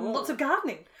violence at all. And lots of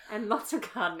gardening. And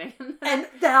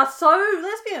they are so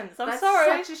lesbians. I'm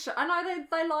sorry. Such a I know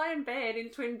they lie in bed in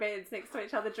twin beds next to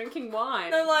each other drinking wine.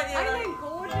 They're like, Ain't they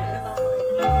gorgeous?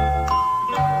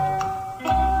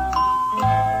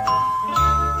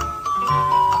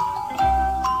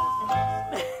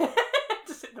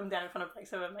 Just sit them down in front of Black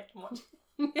Sabbath and make them watch.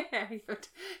 Yeah, but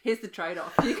here's the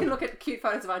trade-off. You can look at cute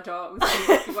photos of our dogs and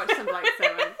you can watch some Black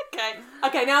Sabbath.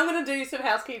 Okay, now I'm going to do some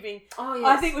housekeeping. Oh, yes.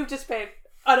 I think we've just spent,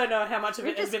 I don't know how much of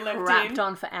it has been left in. We've just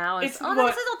on for hours. This is not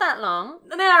that long.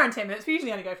 An hour and 10 minutes. We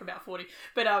usually only go for about 40.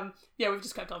 But we've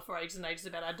just crapped on for ages and ages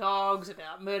about our dogs,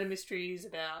 about murder mysteries,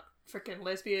 about freaking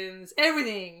lesbians,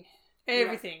 everything.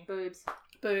 Everything. Yeah,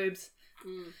 boobs.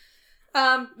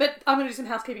 But I'm going to do some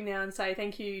housekeeping now and say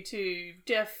thank you to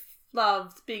Jeff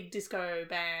Love's Big Disco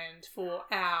Band for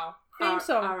our theme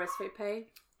song.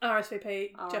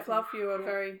 RSVP. Jeff Love, you are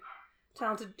very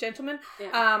talented gentleman.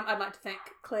 Yeah. I'd like to thank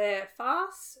Claire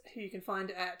Farce, who you can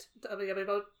find at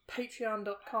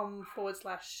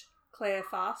www.patreon.com/Claire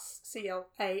Farce,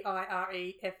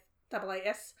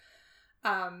 CLAIREFAAS,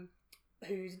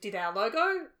 who did our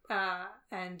logo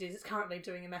and is currently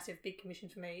doing a massive big commission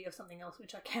for me of something else,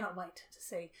 which I cannot wait to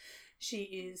see. She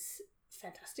is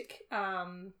fantastic.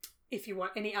 If you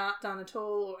want any art done at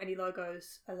all or any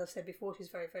logos, as I've said before, she's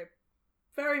very, very,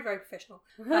 very, very professional.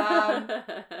 I'm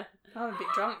a bit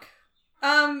drunk.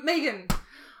 Megan,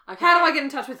 how do I get in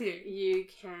touch with you? You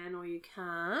can or you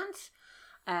can't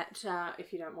at,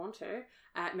 if you don't want to,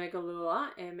 at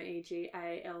Megalula,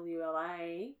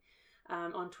 MEGALULA,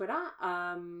 on Twitter.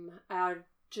 Our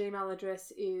Gmail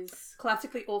address is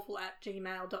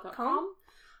classicallyawful@gmail.com.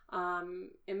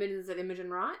 Imogen's at Imogen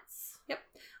Writes. Yep,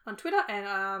 on Twitter,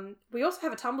 and we also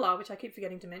have a Tumblr, which I keep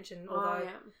forgetting to mention. Although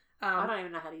I don't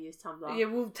even know how to use Tumblr. Yeah,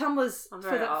 well, Tumblr's I'm for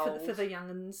very the old. for the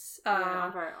young'uns.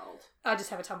 I'm very old. I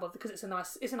just have a Tumblr because it's a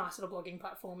nice little blogging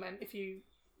platform, and if you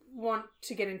want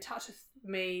to get in touch with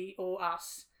me or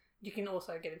us, you can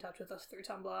also get in touch with us through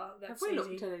Tumblr. That's Have we easy.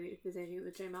 looked at if there's anything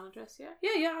with the Gmail address yet?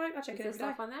 Yeah, I check Is it there every day.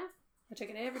 stuff on there? I check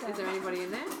it every day. Is there anybody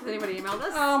in there? Has anybody emailed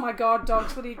us? Oh my god,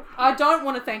 dogs! I don't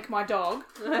want to thank my dog.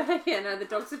 Yeah, no, the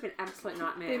dogs have been absolute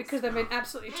nightmares. Yeah, because they've been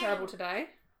absolutely terrible today.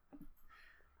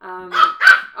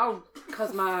 Oh,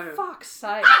 Cosmo. Fuck's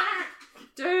sake.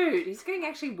 Dude, he's getting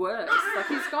actually worse. Like,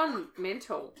 he's gone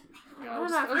mental. I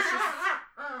don't know if it's just...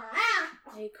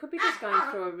 He could be just going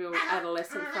through a real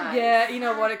adolescent phase. Yeah, you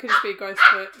know what? It could just be a growth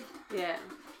spurt. Yeah.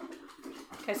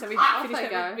 Okay, so we Off finished they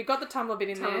that. go. We got the Tumblr bit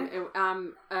in there.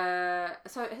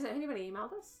 So has anybody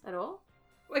emailed us at all?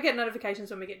 I get notifications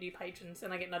when we get new patrons,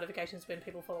 and I get notifications when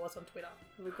people follow us on Twitter.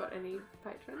 Have we got any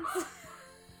patrons?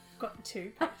 Got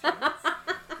 2 patrons.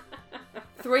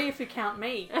 3 if you count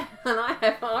me. And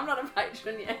I'm not a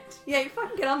patron yet. Yeah, you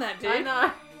fucking get on that, dude. I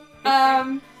know.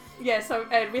 Yeah, so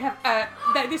we have,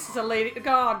 this is a lead,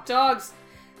 God, dogs.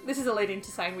 This is a lead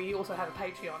into saying we also have a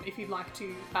Patreon if you'd like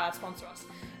to sponsor us.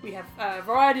 We have a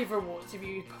variety of rewards. If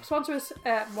you sponsor us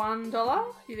at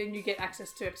 $1, then you get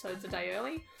access to episodes a day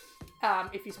early.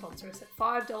 If you sponsor us at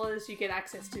 $5, you get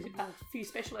access to a few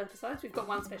special episodes. We've got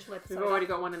one special episode. We've already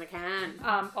got one in the can.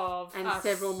 Of and us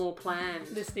several more planned.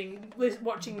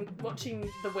 Watching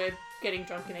the web getting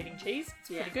drunk and eating cheese. It's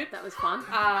pretty good. That was fun.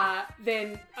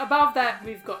 Then above that,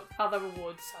 we've got other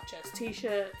rewards such as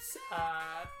t-shirts,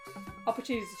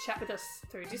 opportunities to chat with us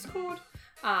through Discord,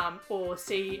 or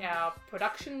see our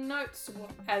production notes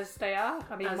as they are.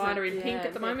 I mean, mine are in pink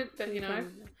at the moment, but you know.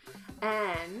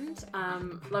 And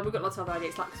like we've got lots of other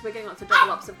ideas, like because we're getting lots of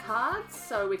double ups of cards,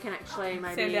 so we can actually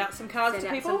maybe send out some cards to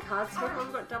people. We've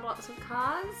got double ups of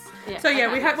cards. Yeah. So yeah,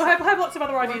 we'll have lots of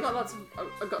other ideas.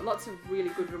 I've got lots of really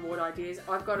good reward ideas.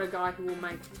 I've got a guy who will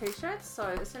make t-shirts.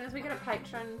 So as soon as we get a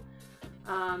patron,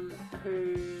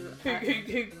 who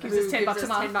gives us $10 a month,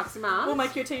 $10 a month, we'll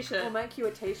make you a t-shirt. We'll make you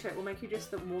a t-shirt. We'll make you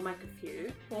we'll make a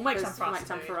few. We'll make some for us. We'll make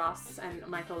some for us and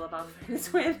make all of our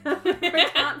friends when we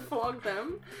can't flog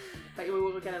them. But we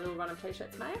will get a little run of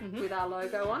t-shirts made with our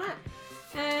logo on it.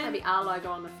 And maybe our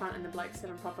logo on the front and the Blake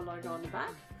 7 proper logo on the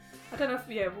back. I don't know if,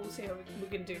 we'll see how we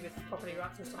can do with property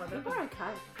rights and stuff like that. We're okay.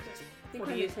 I think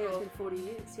 40 years it's been 40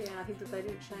 years, yeah, and I think that they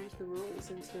didn't change the rules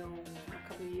until a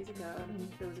couple of years ago.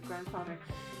 There was a grandfather.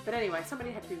 But anyway,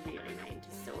 somebody had to be really mean to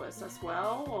sue us as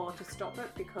well, or to stop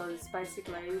it, because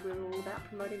basically we're all about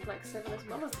promoting Black 7 as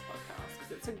well as the podcast,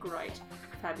 because it's a great,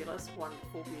 fabulous,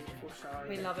 wonderful, beautiful show.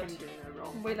 We love it. Can do no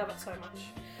wrong. We love it so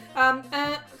much.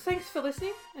 Thanks for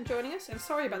listening and joining us, and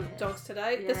sorry about the dogs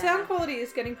today. Yeah. The sound quality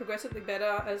is getting progressively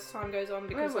better as time goes on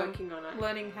because we're working on it.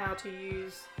 Learning how to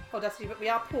use Audacity, but we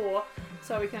are poor,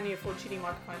 so we can only afford shitty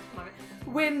microphones at the moment.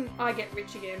 When I get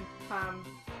rich again, I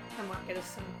might get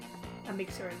us a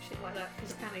mixer and shit like that,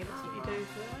 because apparently that's what you do.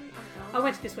 I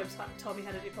went to this website and told me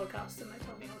how to do podcasts, and they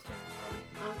told me I was doing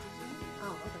it wrong.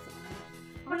 Oh, that doesn't matter.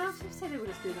 Well, I just said they would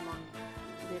just do them on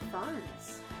their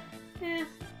phones. Yeah.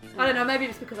 I don't know, maybe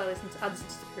it's because I listen to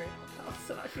superior podcasts,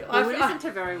 and I feel... we listen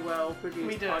to very well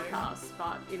produced podcasts,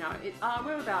 but, you know,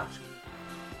 we're about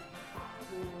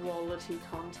quality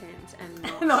content and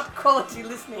not... not quality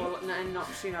listening. And not,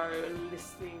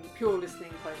 pure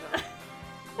listening pleasure.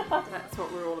 That's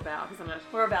what we're all about, isn't it?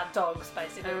 We're about dogs,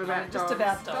 basically. We're about just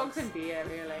about dogs. Dogs and beer,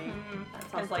 really.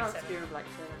 That's And Blake dogs, 7. beer and Blake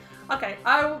 7. Okay,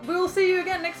 we will see you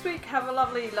again next week. Have a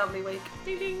lovely, lovely week.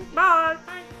 Ding ding. Bye.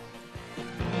 Bye.